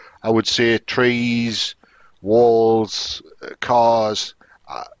I would say trees, walls, cars.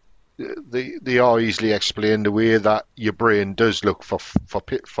 They are easily explained the way that your brain does look for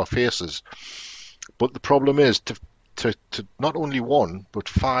faces. But the problem is to not only one but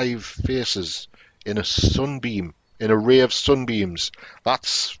 5 faces in a sunbeam, in a ray of sunbeams.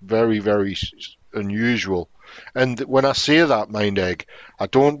 That's very, very unusual. And when I say that, Mind Egg, I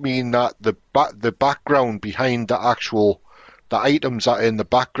don't mean that the background behind the items that are in the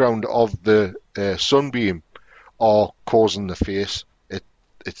background of the sunbeam are causing the face.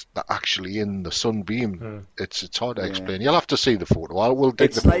 It's actually in the sunbeam. It's hard to explain. You'll have to see the photo. I will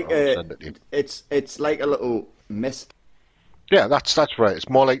dig the photo and send it to you. It's like a little mist. Yeah, that's right. It's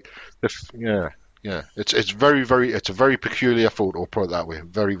more like Yeah, it's very, very, it's a very peculiar photo, put it that way.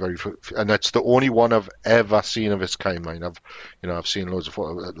 Very, very, and it's the only one I've ever seen of its kind. Mine, I've seen loads of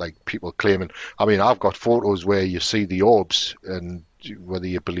photos, like people claiming. I mean, I've got photos where you see the orbs, and whether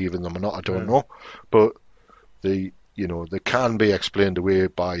you believe in them or not, I don't know. But they can be explained away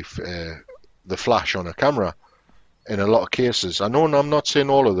by the flash on a camera in a lot of cases. I know, and I'm not saying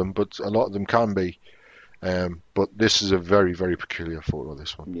all of them, but a lot of them can be. But this is a very, very peculiar photo,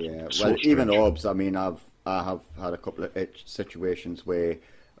 this one. Yeah, So well, even strange. orbs, I mean, I have had a couple of situations where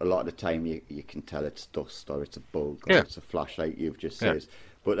a lot of the time you can tell it's dust or it's a bug or it's a flashlight, you've just said.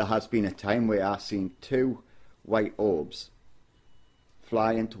 But there has been a time where I've seen 2 white orbs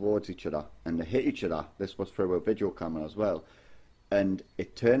flying towards each other, and they hit each other. This was through a video camera as well. And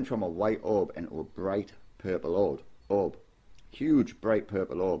it turned from a white orb into a bright purple orb. Huge, bright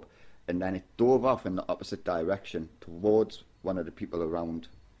purple orb. And then it dove off in the opposite direction towards one of the people around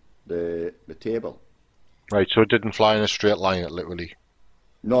the table. Right, so it didn't fly in a straight line, it literally.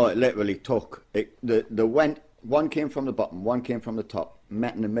 No, it literally took. One came from the bottom, one came from the top,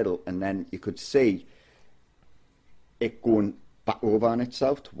 met in the middle, and then you could see it going back over on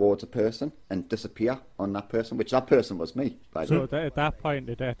itself towards a person and disappear on that person, which that person was me, by the way. So at that point,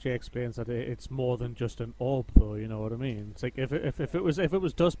 it actually explains that it's more than just an orb, though. You know what I mean? It's like if it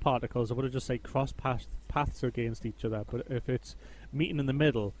was dust particles, I would have just say cross paths against each other. But if it's meeting in the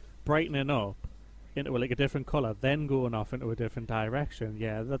middle, brightening up into like a different color, then going off into a different direction,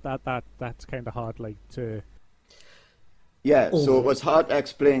 yeah, that's kind of hard, like to. Yeah, so it was hard to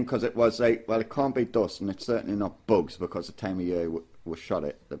explain because it was like, well, it can't be dust, and it's certainly not bugs because the time of year we shot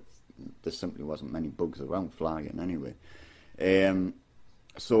it, there simply wasn't many bugs around flying anyway.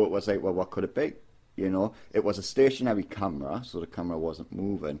 So it was like, well, what could it be? You know, it was a stationary camera, so the camera wasn't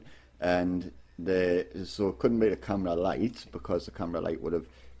moving, and so it couldn't be the camera light because the camera light would have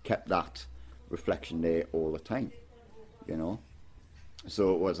kept that reflection there all the time. You know,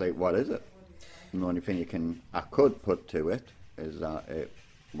 so it was like, what is it? And the only thing I could put to it is that it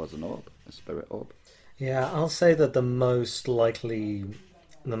was an orb, a spirit orb. Yeah, I'll say that the most likely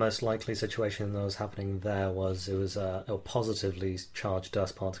situation that was happening there was it was a positively charged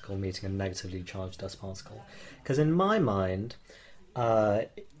dust particle meeting a negatively charged dust particle. Because in my mind,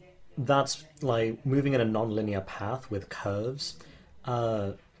 that's like moving in a non-linear path with curves.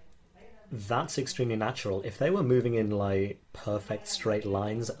 That's extremely natural. If they were moving in like perfect straight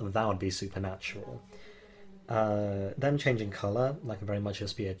lines, that would be supernatural. Them changing color, that can very much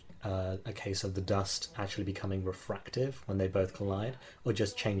just be a case of the dust actually becoming refractive when they both collide, or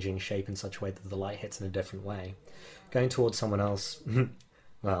just changing shape in such a way that the light hits in a different way. Going towards someone else,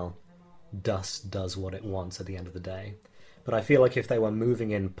 well, dust does what it wants at the end of the day. But I feel like if they were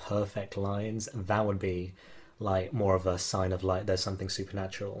moving in perfect lines, that would be like more of a sign of like there's something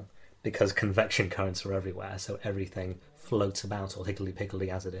supernatural, because convection currents are everywhere, so everything floats about all higgledy-piggledy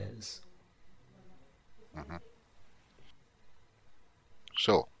as it is. Mm-hmm.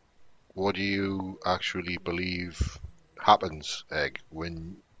 So, what do you actually believe happens, Egg?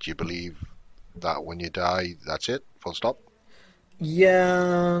 Do you believe that when you die, that's it, full stop?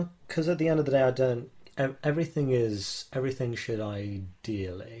 Yeah, because at the end of the day, I don't. Everything should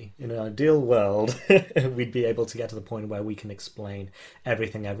ideally, in an ideal world, we'd be able to get to the point where we can explain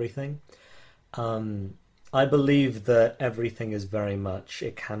everything. I believe that everything is very much,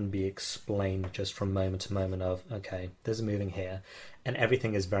 it can be explained just from moment to moment of, okay, there's a moving here, and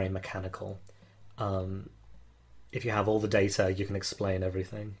everything is very mechanical. If you have all the data, you can explain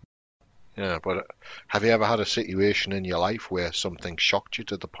everything. Yeah, but have you ever had a situation in your life where something shocked you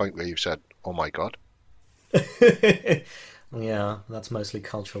to the point where you've said, oh my God? Yeah, that's mostly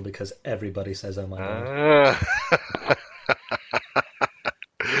cultural because everybody says, oh my God.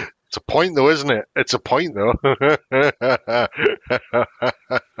 It's a point though, isn't it? It's a point though.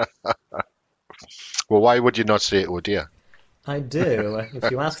 Well, why would you not say it, oh dear? I do.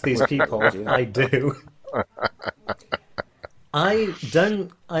 If you ask these people, I do. I'm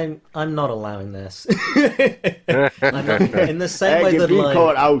not allowing this. I'm not, in the same way you've that been like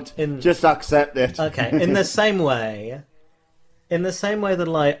caught out. Just accept it. Okay, in the same way that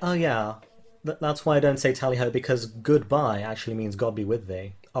like, oh yeah, that's why I don't say tally ho, because goodbye actually means God be with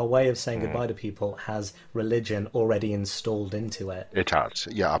thee. Our way of saying goodbye to people has religion already installed into it. It has.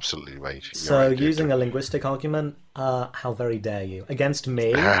 Yeah, absolutely right. So right, using a linguistic argument, how very dare you? Against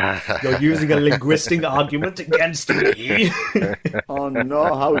me? You're using a linguistic argument against me? Oh no,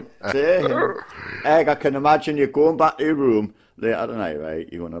 how dare him. Egg, I can imagine you going back to your room later tonight, right?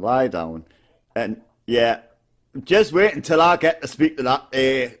 You're going to lie down. And yeah, just wait until I get to speak to that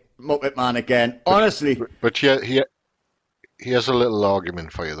Muppet Man again. Honestly. But here's a little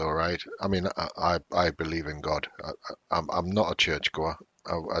argument for you, though, right? I mean, I believe in God. I'm not a churchgoer.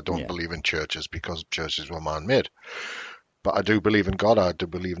 I don't believe in churches because churches were man-made. But I do believe in God. I do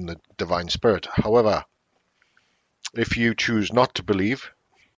believe in the divine spirit. However, if you choose not to believe,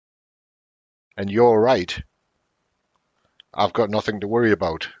 and you're right, I've got nothing to worry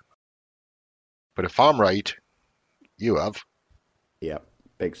about. But if I'm right, you have. Yeah,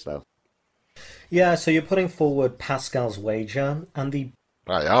 big stuff. Yeah, so you're putting forward Pascal's wager, and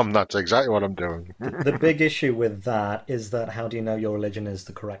I am. That's exactly what I'm doing. The big issue with that is that how do you know your religion is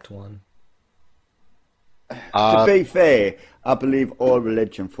the correct one? To be fair, I believe all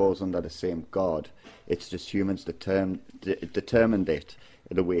religion falls under the same God. It's just humans determined it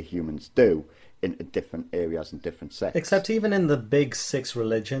the way humans do in different areas and different sects. Except even in the big six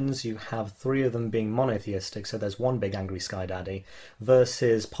religions, you have three of them being monotheistic, so there's one big angry sky daddy,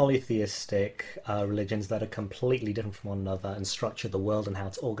 versus polytheistic religions that are completely different from one another and structure the world and how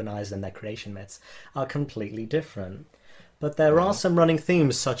it's organized and their creation myths are completely different. But there are some running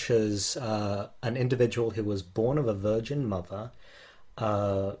themes, such as an individual who was born of a virgin mother,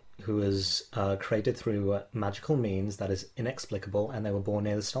 who was created through magical means that is inexplicable, and they were born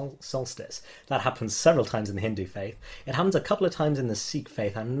near the solstice. That happens several times in the Hindu faith. It happens a couple of times in the Sikh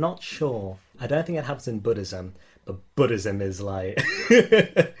faith. I'm not sure. I don't think it happens in Buddhism, but Buddhism is like...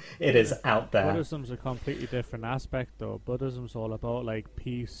 it is out there. Buddhism's a completely different aspect, though. Buddhism's all about like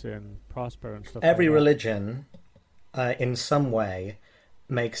peace and prosper and stuff. Every like religion, in some way,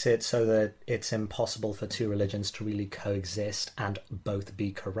 makes it so that it's impossible for two religions to really coexist and both be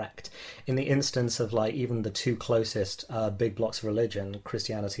correct. In the instance of like even the two closest big blocks of religion,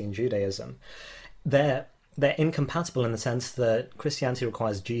 Christianity and Judaism, they're incompatible in the sense that Christianity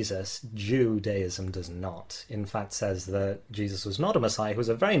requires Jesus, Judaism does not. In fact, says that Jesus was not a Messiah, he was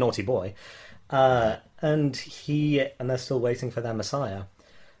a very naughty boy, and they're still waiting for their Messiah.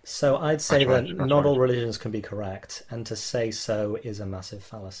 So I'd say that not all religions can be correct, and to say so is a massive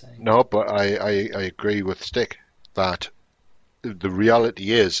fallacy. No, but I agree with Stick that the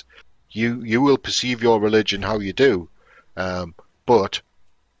reality is, you will perceive your religion how you do, but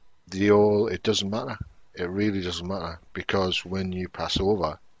it doesn't matter. It really doesn't matter, because when you pass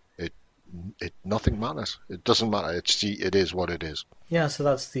over, it nothing matters. It doesn't matter. It is what it is. Yeah, so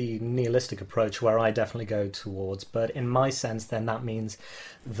that's the nihilistic approach where I definitely go towards. But in my sense, then that means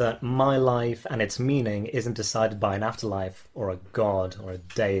that my life and its meaning isn't decided by an afterlife or a god or a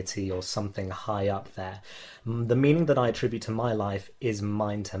deity or something high up there. The meaning that I attribute to my life is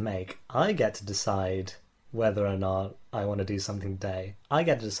mine to make. I get to decide whether or not I want to do something today. I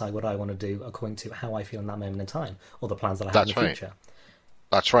get to decide what I want to do according to how I feel in that moment in time, or the plans that I have in the future.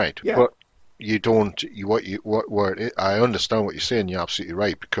 That's right. Yeah. But you don't. I understand what you're saying. You're absolutely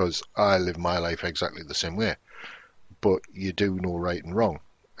right, because I live my life exactly the same way. But you do know right and wrong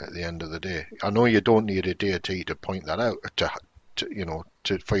at the end of the day. I know you don't need a deity to point that out,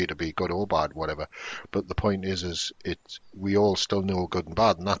 for you to be good or bad, whatever. But the point is we all still know good and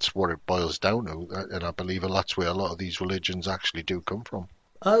bad, and that's what it boils down to. And I believe that's where a lot of these religions actually do come from.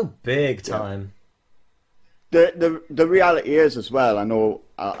 Oh, big time. The reality is as well,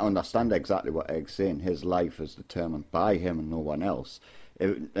 I understand exactly what Egg's saying. His life is determined by him and no one else.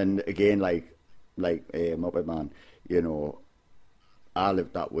 And again, like Muppet Man, I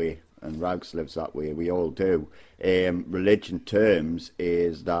live that way and Rags lives that way. We all do. Religion terms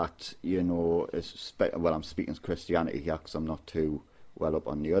is that, I'm speaking Christianity here because I'm not too well up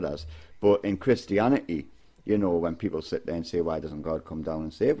on the others. But in Christianity, when people sit there and say, why doesn't God come down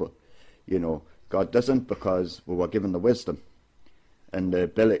and save us? God doesn't, because we were given the wisdom and the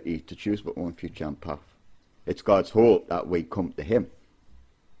ability to choose our own future and path. It's God's hope that we come to him.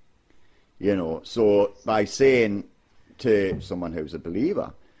 So by saying to someone who's a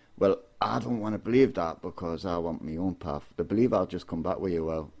believer, well, I don't want to believe that because I want my own path. The believer will just come back with you,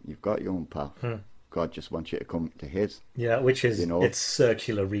 well, you've got your own path. God just wants you to come to his. Yeah, which is it's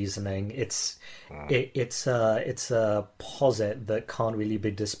circular reasoning. It's a posit that can't really be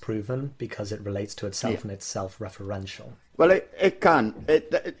disproven because it relates to itself and it's self-referential. Well, it can.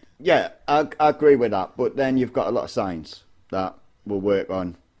 I agree with that. But then you've got a lot of science that will work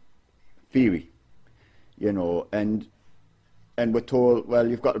on theory, and we're told, well,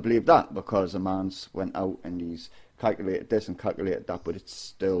 you've got to believe that because a man's went out and he's calculated this and calculated that, but it's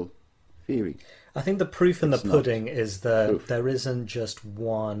still theory. I think the proof in the pudding is that there isn't just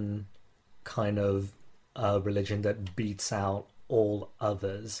one kind of religion that beats out all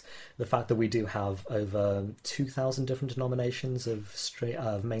others. The fact that we do have over 2,000 different denominations of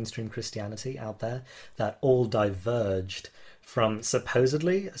mainstream Christianity out there that all diverged from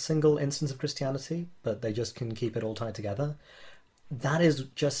supposedly a single instance of Christianity, but they just can keep it all tied together. That is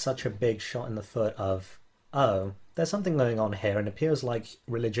just such a big shot in the foot of, there's something going on here, and it appears like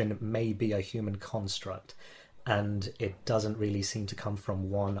religion may be a human construct, and it doesn't really seem to come from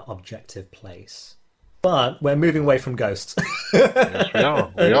one objective place. But we're moving away from ghosts. Yes,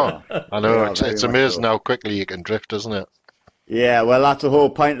 we are. I know, it's amazing how quickly you can drift, isn't it? Yeah, well, that's the whole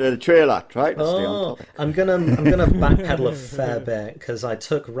point of the trail act, right? I'm gonna backpedal a fair bit, because I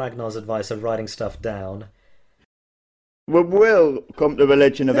took Ragnar's advice of writing stuff down. We will come to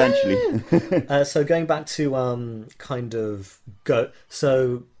religion eventually. So going back to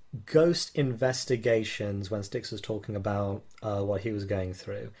ghost investigations, when Styx was talking about what he was going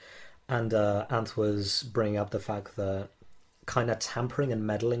through, and Anth was bringing up the fact that kind of tampering and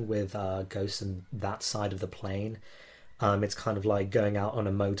meddling with ghosts and that side of the plane, it's kind of like going out on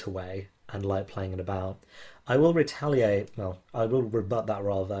a motorway and like playing it about. I will rebut that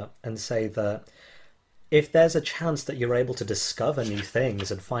rather, and say that if there's a chance that you're able to discover new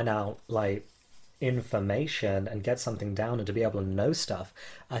things and find out like information and get something down and to be able to know stuff,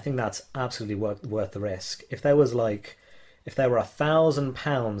 I think that's absolutely worth the risk. If there were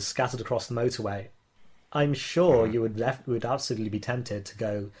 £1,000 scattered across the motorway, I'm sure you would absolutely be tempted to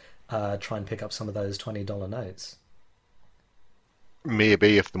go try and pick up some of those $20 notes.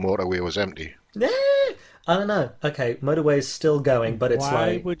 Maybe if the motorway was empty. I don't know. Okay, motorway's still going, but it's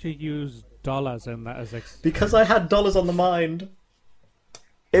Why would you use dollars in that because I had dollars on the mind.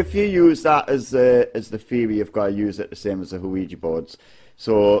 If you use that as the theory, you've got to use it the same as the Ouija boards.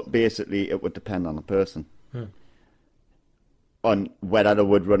 So basically, it would depend on the person on whether they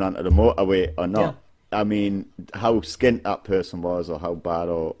would run onto the motorway or not. Yeah. I mean, how skint that person was, or how bad,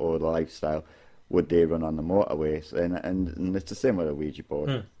 or the lifestyle, would they run on the motorways? And it's the same with a Ouija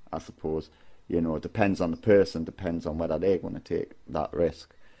board, I suppose. It depends on the person, depends on whether they're going to take that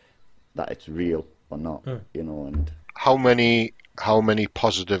risk, that it's real or not. And how many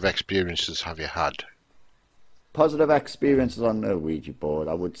positive experiences have you had? Positive experiences on the Ouija board,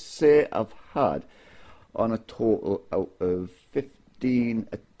 I would say I've had on a total out of 15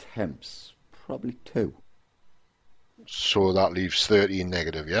 attempts, probably 2. So that leaves 13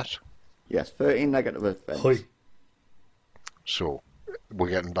 negative, yes? Yes, 13 negative events. Hoi. So we're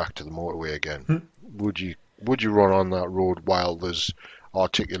getting back to the motorway again. Would you run on that road while there's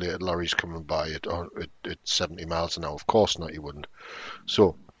articulated lorries coming by at 70 miles an hour? Of course not, you wouldn't.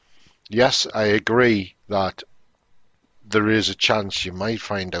 So, yes, I agree that there is a chance you might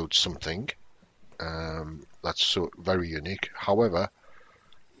find out something that's so very unique. However,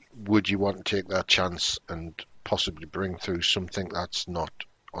 would you want to take that chance and possibly bring through something that's not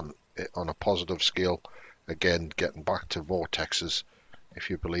on a positive scale? Again, getting back to vortexes, if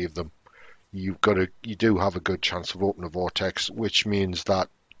you believe them, you do have a good chance of opening a vortex, which means that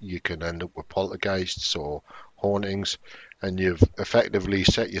you can end up with poltergeists or hauntings, and you've effectively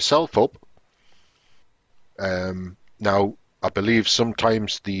set yourself up. Now, I believe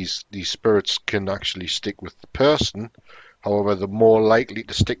sometimes these spirits can actually stick with the person. However, they're more likely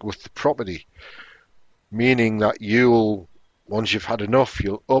to stick with the property, meaning that once you've had enough,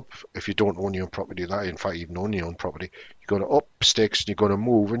 you'll up, if you don't own your own property, that in fact even own your own property, you're going to up sticks and you're going to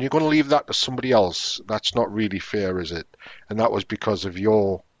move and you're going to leave that to somebody else. That's not really fair, is it? And that was because of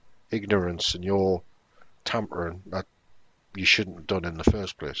your ignorance and your tampering that you shouldn't have done in the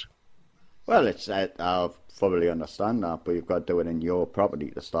first place. Well, I fully understand that, but you've got to do it in your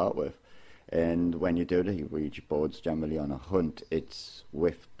property to start with. And when you do the Ouija boards generally on a hunt, it's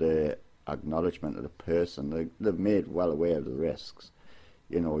with the acknowledgement of the person. They're made well aware of the risks.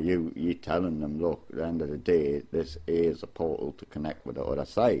 You're telling them, look, at the end of the day, this is a portal to connect with the other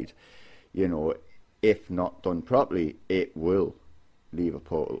side. If not done properly, it will leave a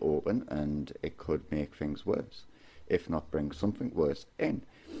portal open and it could make things worse, if not bring something worse in.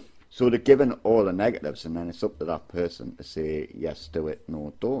 So they're given all the negatives, and then it's up to that person to say, yes, do it,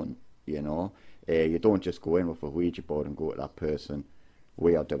 no, don't. You don't just go in with a Ouija board and go to that person,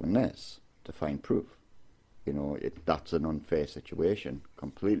 we are doing this, to find proof. That's an unfair situation,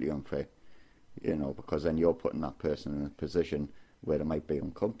 completely unfair, because then you're putting that person in a position where they might be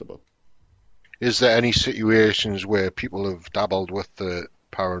uncomfortable. Is there any situations where people have dabbled with the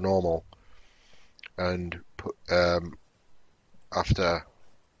paranormal and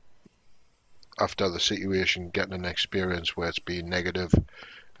after the situation getting an experience where it's been negative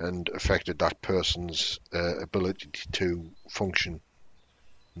and affected that person's ability to function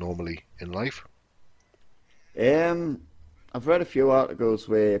normally in life? I've read a few articles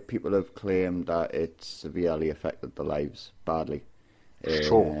where people have claimed that it severely affected their lives badly.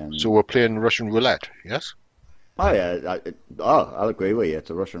 So we're playing Russian roulette, yes? Oh yeah, I'll agree with you. It's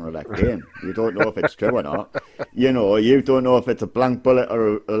a Russian roulette game. You don't know if it's true or not. You don't know if it's a blank bullet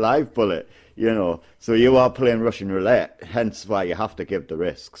or a live bullet. So you are playing Russian roulette. Hence why you have to give the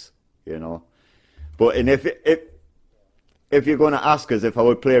risks. But if you're going to ask us if I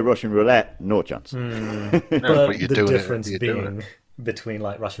would play Russian roulette, no chance. But the difference being between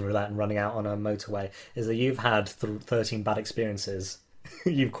like Russian roulette and running out on a motorway is that you've had 13 bad experiences.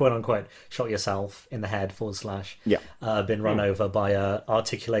 You've quote unquote shot yourself in the head / been run over by a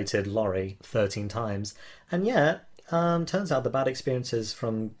articulated lorry 13 times, and yet turns out the bad experiences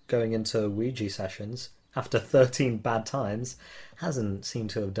from going into Ouija sessions after 13 bad times hasn't seemed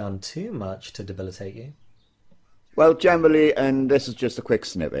to have done too much to debilitate you. Well, generally, and this is just a quick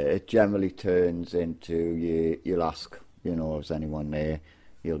snippet, it generally turns into you'll ask, is anyone there?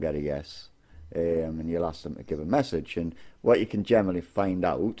 You'll get a yes. And you'll ask them to give a message. And what you can generally find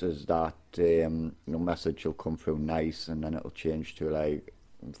out is that message will come through nice and then it'll change to like,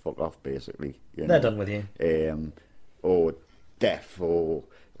 fuck off, basically. They're done with you. Or death, or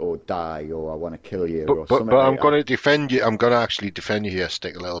die, or I want to kill you, but, or something but I'm like going to defend you. I'm going to actually defend you here,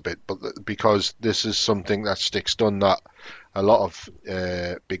 Stick, a little bit, because this is something that Stick's done that a lot of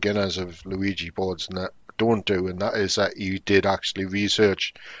beginners of Luigi boards and that don't do, and that is that you did actually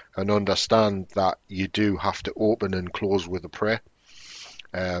research and understand that you do have to open and close with a prayer.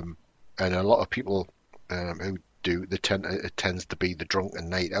 And a lot of people who do, it tends to be the drunken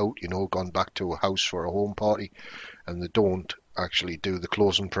night out, gone back to a house for a home party, and they don't actually do the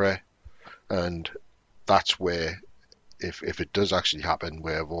closing prayer. And that's where, if it does actually happen,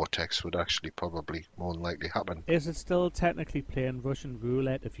 where a vortex would actually probably more than likely happen. Is it still technically playing Russian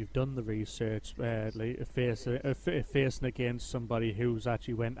roulette if you've done the research, facing against somebody who's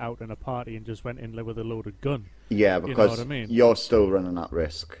actually went out in a party and just went in with a loaded gun? Yeah, because you're still running that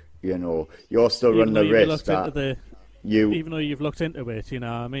risk. You're still running the risk that... even though you've looked into it, you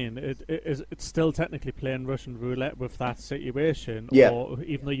know what I mean, it's still technically playing Russian roulette with that situation. Yeah. Or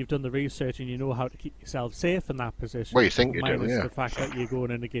even though you've done the research and you know how to keep yourself safe in that position. Well, you think you do, minus yeah. the fact that you're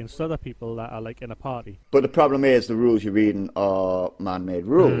going in against other people that are like in a party. But the problem is the rules you're reading are man-made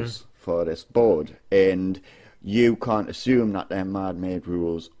rules for this board, and you can't assume that they're man-made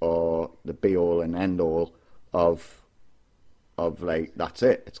rules are the be-all and end-all of like, that's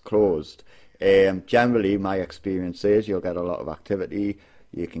it, it's closed. Generally, my experience is you'll get a lot of activity,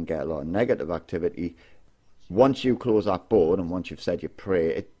 you can get a lot of negative activity. Once you close that board and once you've said your prayer,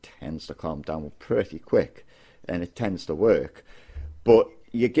 it tends to calm down pretty quick and it tends to work. But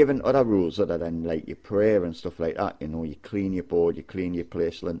you're given other rules other than like your prayer and stuff like that. You know, you clean your board, you clean your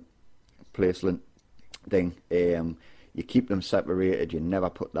placelet thing. You keep them separated. You never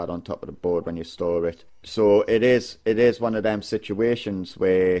put that on top of the board when you store it. So it is one of them situations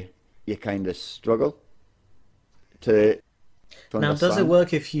where you kind of struggle to now, does it understand.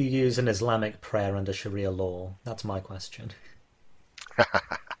 work if you use an Islamic prayer under Sharia law? That's my question.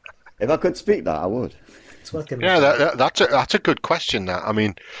 If I could speak that, I would. It's worth giving. Yeah, that's a good question. That, I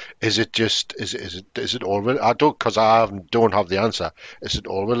mean, is it all? I don't, because don't have the answer. Is it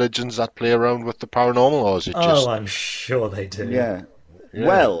all religions that play around with the paranormal, or is it just? Oh, I'm sure they do. Yeah. Yeah.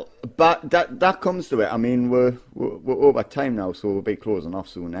 Well, but that comes to it. I mean, we're over time now, so we'll be closing off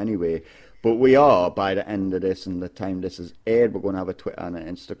soon anyway. But we are, by the end of this and the time this is aired, we're going to have a Twitter and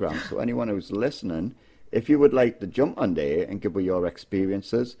an Instagram. So anyone who's listening, if you would like to jump on there and give me your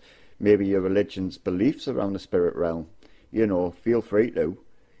experiences, maybe your religion's beliefs around the spirit realm, you know, feel free to.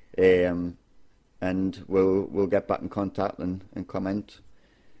 And we'll get back in contact and comment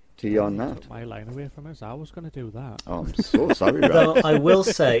to you on that. Took my line away from us. I was going to do that. Oh, I'm so sorry, Though Ralph. I will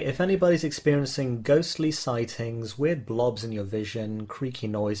say, if anybody's experiencing ghostly sightings, weird blobs in your vision, creaky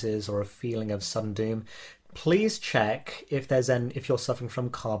noises, or a feeling of sudden doom, please check if you're suffering from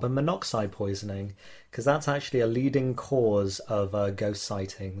carbon monoxide poisoning, because that's actually a leading cause of ghost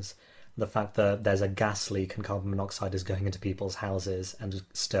sightings. The fact that there's a gas leak and carbon monoxide is going into people's houses and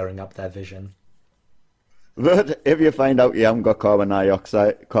stirring up their vision. But if you find out you haven't got carbon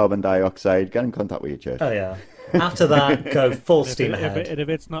dioxide, get in contact with your church. Oh yeah. After that, go full steam ahead. If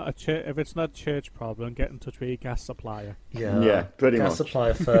it's not a church problem, get in touch with your gas supplier. Yeah, pretty gas much.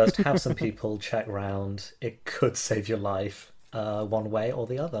 supplier first. Have some people check round. It could save your life, one way or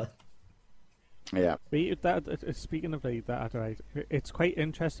the other. Yeah. Speaking of like that, right? It's quite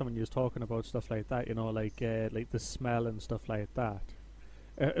interesting when you're talking about stuff like that. You know, like the smell and stuff like that.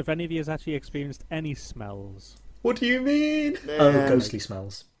 Have any of you actually experienced any smells? What do you mean? Ghostly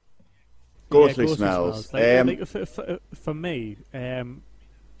smells. Ghostly smells. Like, for me,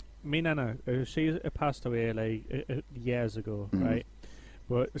 me nana, she passed away like years ago, right?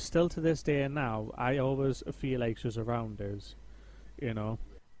 But still to this day now, I always feel like she's around us. You know,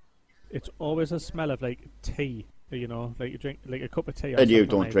 it's always a smell of like tea. You know, like you drink like a cup of tea. Or And you something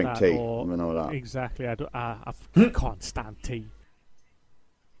don't like drink that, tea. or- We know that. Exactly. I can't stand tea.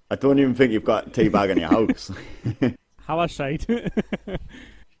 I don't even think you've got a tea bag in your house. How I shite.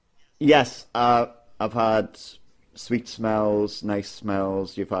 Yes, I've had sweet smells, nice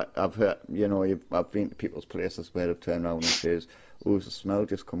smells. I've heard, you know, I've been to people's places where they've turned around and says, "Oh, there's a smell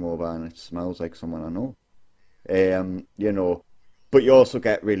just come over, and it smells like someone I know." You know, but you also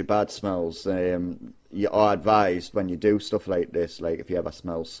get really bad smells. You are advised when you do stuff like this, like if you ever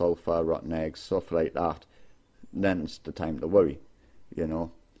smell sulfur, rotten eggs, stuff like that, then it's the time to worry. You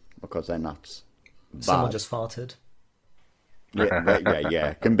know, because then that's bad. Someone just farted.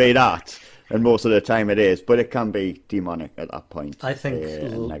 Yeah, can be that, and most of the time it is, but it can be demonic at that point. I think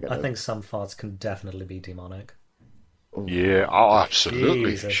negative. some farts can definitely be demonic. Yeah, oh,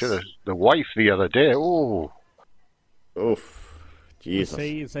 absolutely. Jesus. Should have the wife the other day. Oh, Oof, Jesus.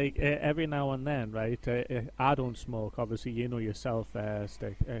 See, it's like every now and then, right? I don't smoke. Obviously, you know yourself,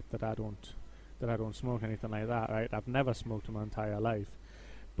 Stick, that I don't smoke anything like that, right? I've never smoked in my entire life,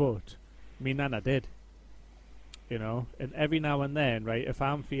 but me nana did. You know, and every now and then, right, if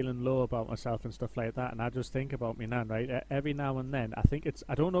I'm feeling low about myself and stuff like that, and I just think about me nan, right, every now and then,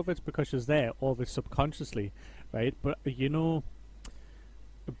 I don't know if it's because she's there or if it's subconsciously, right, but you know,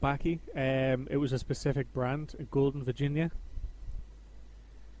 Backy, it was a specific brand, Golden Virginia.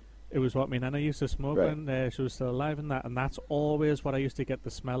 It was what me nana used to smoke when she was still alive, and that's always what I used to get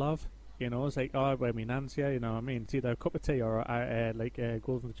the smell of. You know, it's like, oh, where me nan's here, you know what I mean? It's either a cup of tea or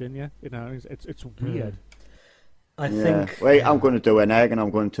Golden Virginia, you know, it's weird. I think. Wait, I'm going to do an egg, and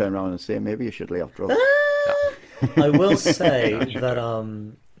I'm going to turn around and say maybe you should lay off drugs. I will say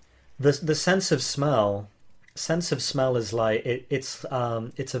that the sense of smell sense of smell is like it's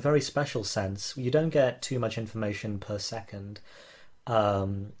a very special sense. You don't get too much information per second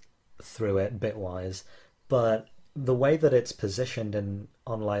through it bitwise, but the way that it's positioned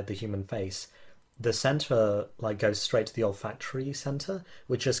on like the human face, the center like goes straight to the olfactory center,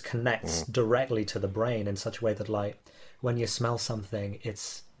 which just connects directly to the brain in such a way that like when you smell something,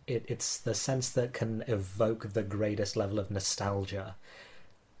 it's the sense that can evoke the greatest level of nostalgia.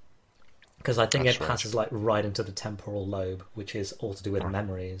 Because I think it passes like right into the temporal lobe, which is all to do with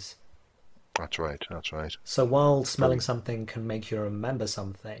memories. That's right. So while smelling something can make you remember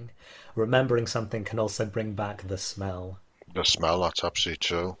something, remembering something can also bring back the smell. The smell, that's absolutely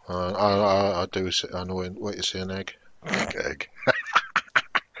true. I know what you're saying, Egg. Egg.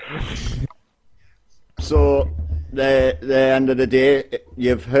 So, the end of the day,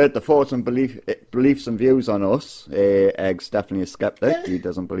 you've heard the thoughts and beliefs and views on us. Egg's definitely a skeptic. He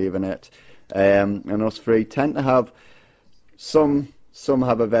doesn't believe in it. And us three tend to have some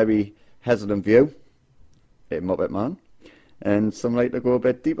have a very hesitant view, Muppet Man, and some like to go a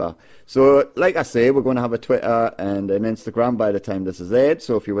bit deeper. So, like I say, we're going to have a Twitter and an Instagram by the time this is aired.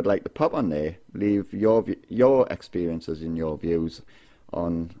 So, if you would like to pop on there, leave your experiences and your views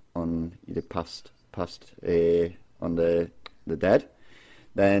on the past on the dead,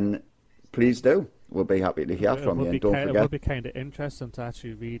 then please do. We'll be happy to hear from you. And don't forget, it would be kind of interesting to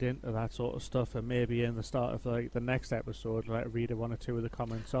actually read into that sort of stuff, and maybe in the start of like the next episode, like read one or two of the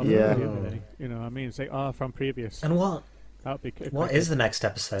comments on Yeah. You know what I mean? It's like, from previous. And what? That'd be What is the next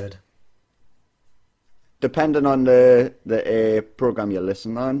episode? depending on the program you're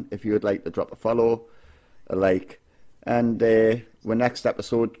listening on, if you would like to drop a follow, a like, and the next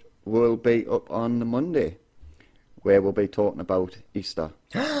episode will be up on the Monday, where we'll be talking about Easter.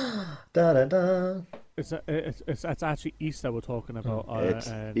 Da da da. It's actually Easter we're talking about.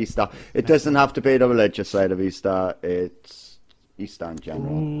 It's Easter. It doesn't have to be the religious side of Easter. It's Easter in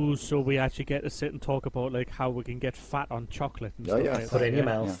general. Ooh, so we actually get to sit and talk about like how we can get fat on chocolate and stuff yeah. like Put that. it in your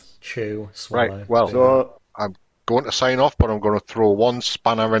mouth, Yes. chew, swallow. Right, well, So I'm going to sign off, but I'm going to throw one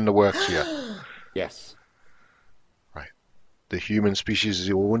spanner in the works here. yes, The human species is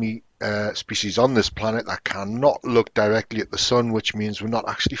the only species on this planet that cannot look directly at the sun, which means we're not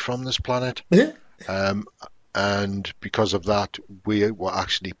actually from this planet. And because of that, we were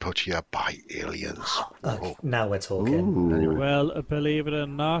actually put here by aliens. Okay, now we're talking. Ooh. Well, believe it or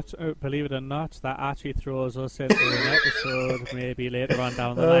not, that actually throws us into an episode maybe later on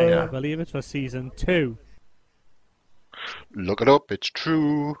down the line. I believe it's for season 2. Look it up, it's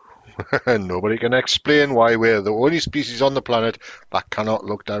true. Nobody can explain why we're the only species on the planet that cannot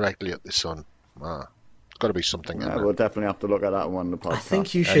look directly at the sun. It's got to be something in Yeah, there. we'll definitely have to look at that one on the podcast. I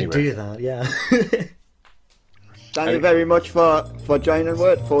think you should do that, yeah. Thank you very much for joining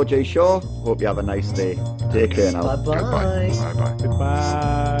with 4J Show. Hope you have a nice day. Take care now. Bye-bye. Bye bye.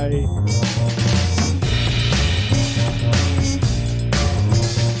 Goodbye.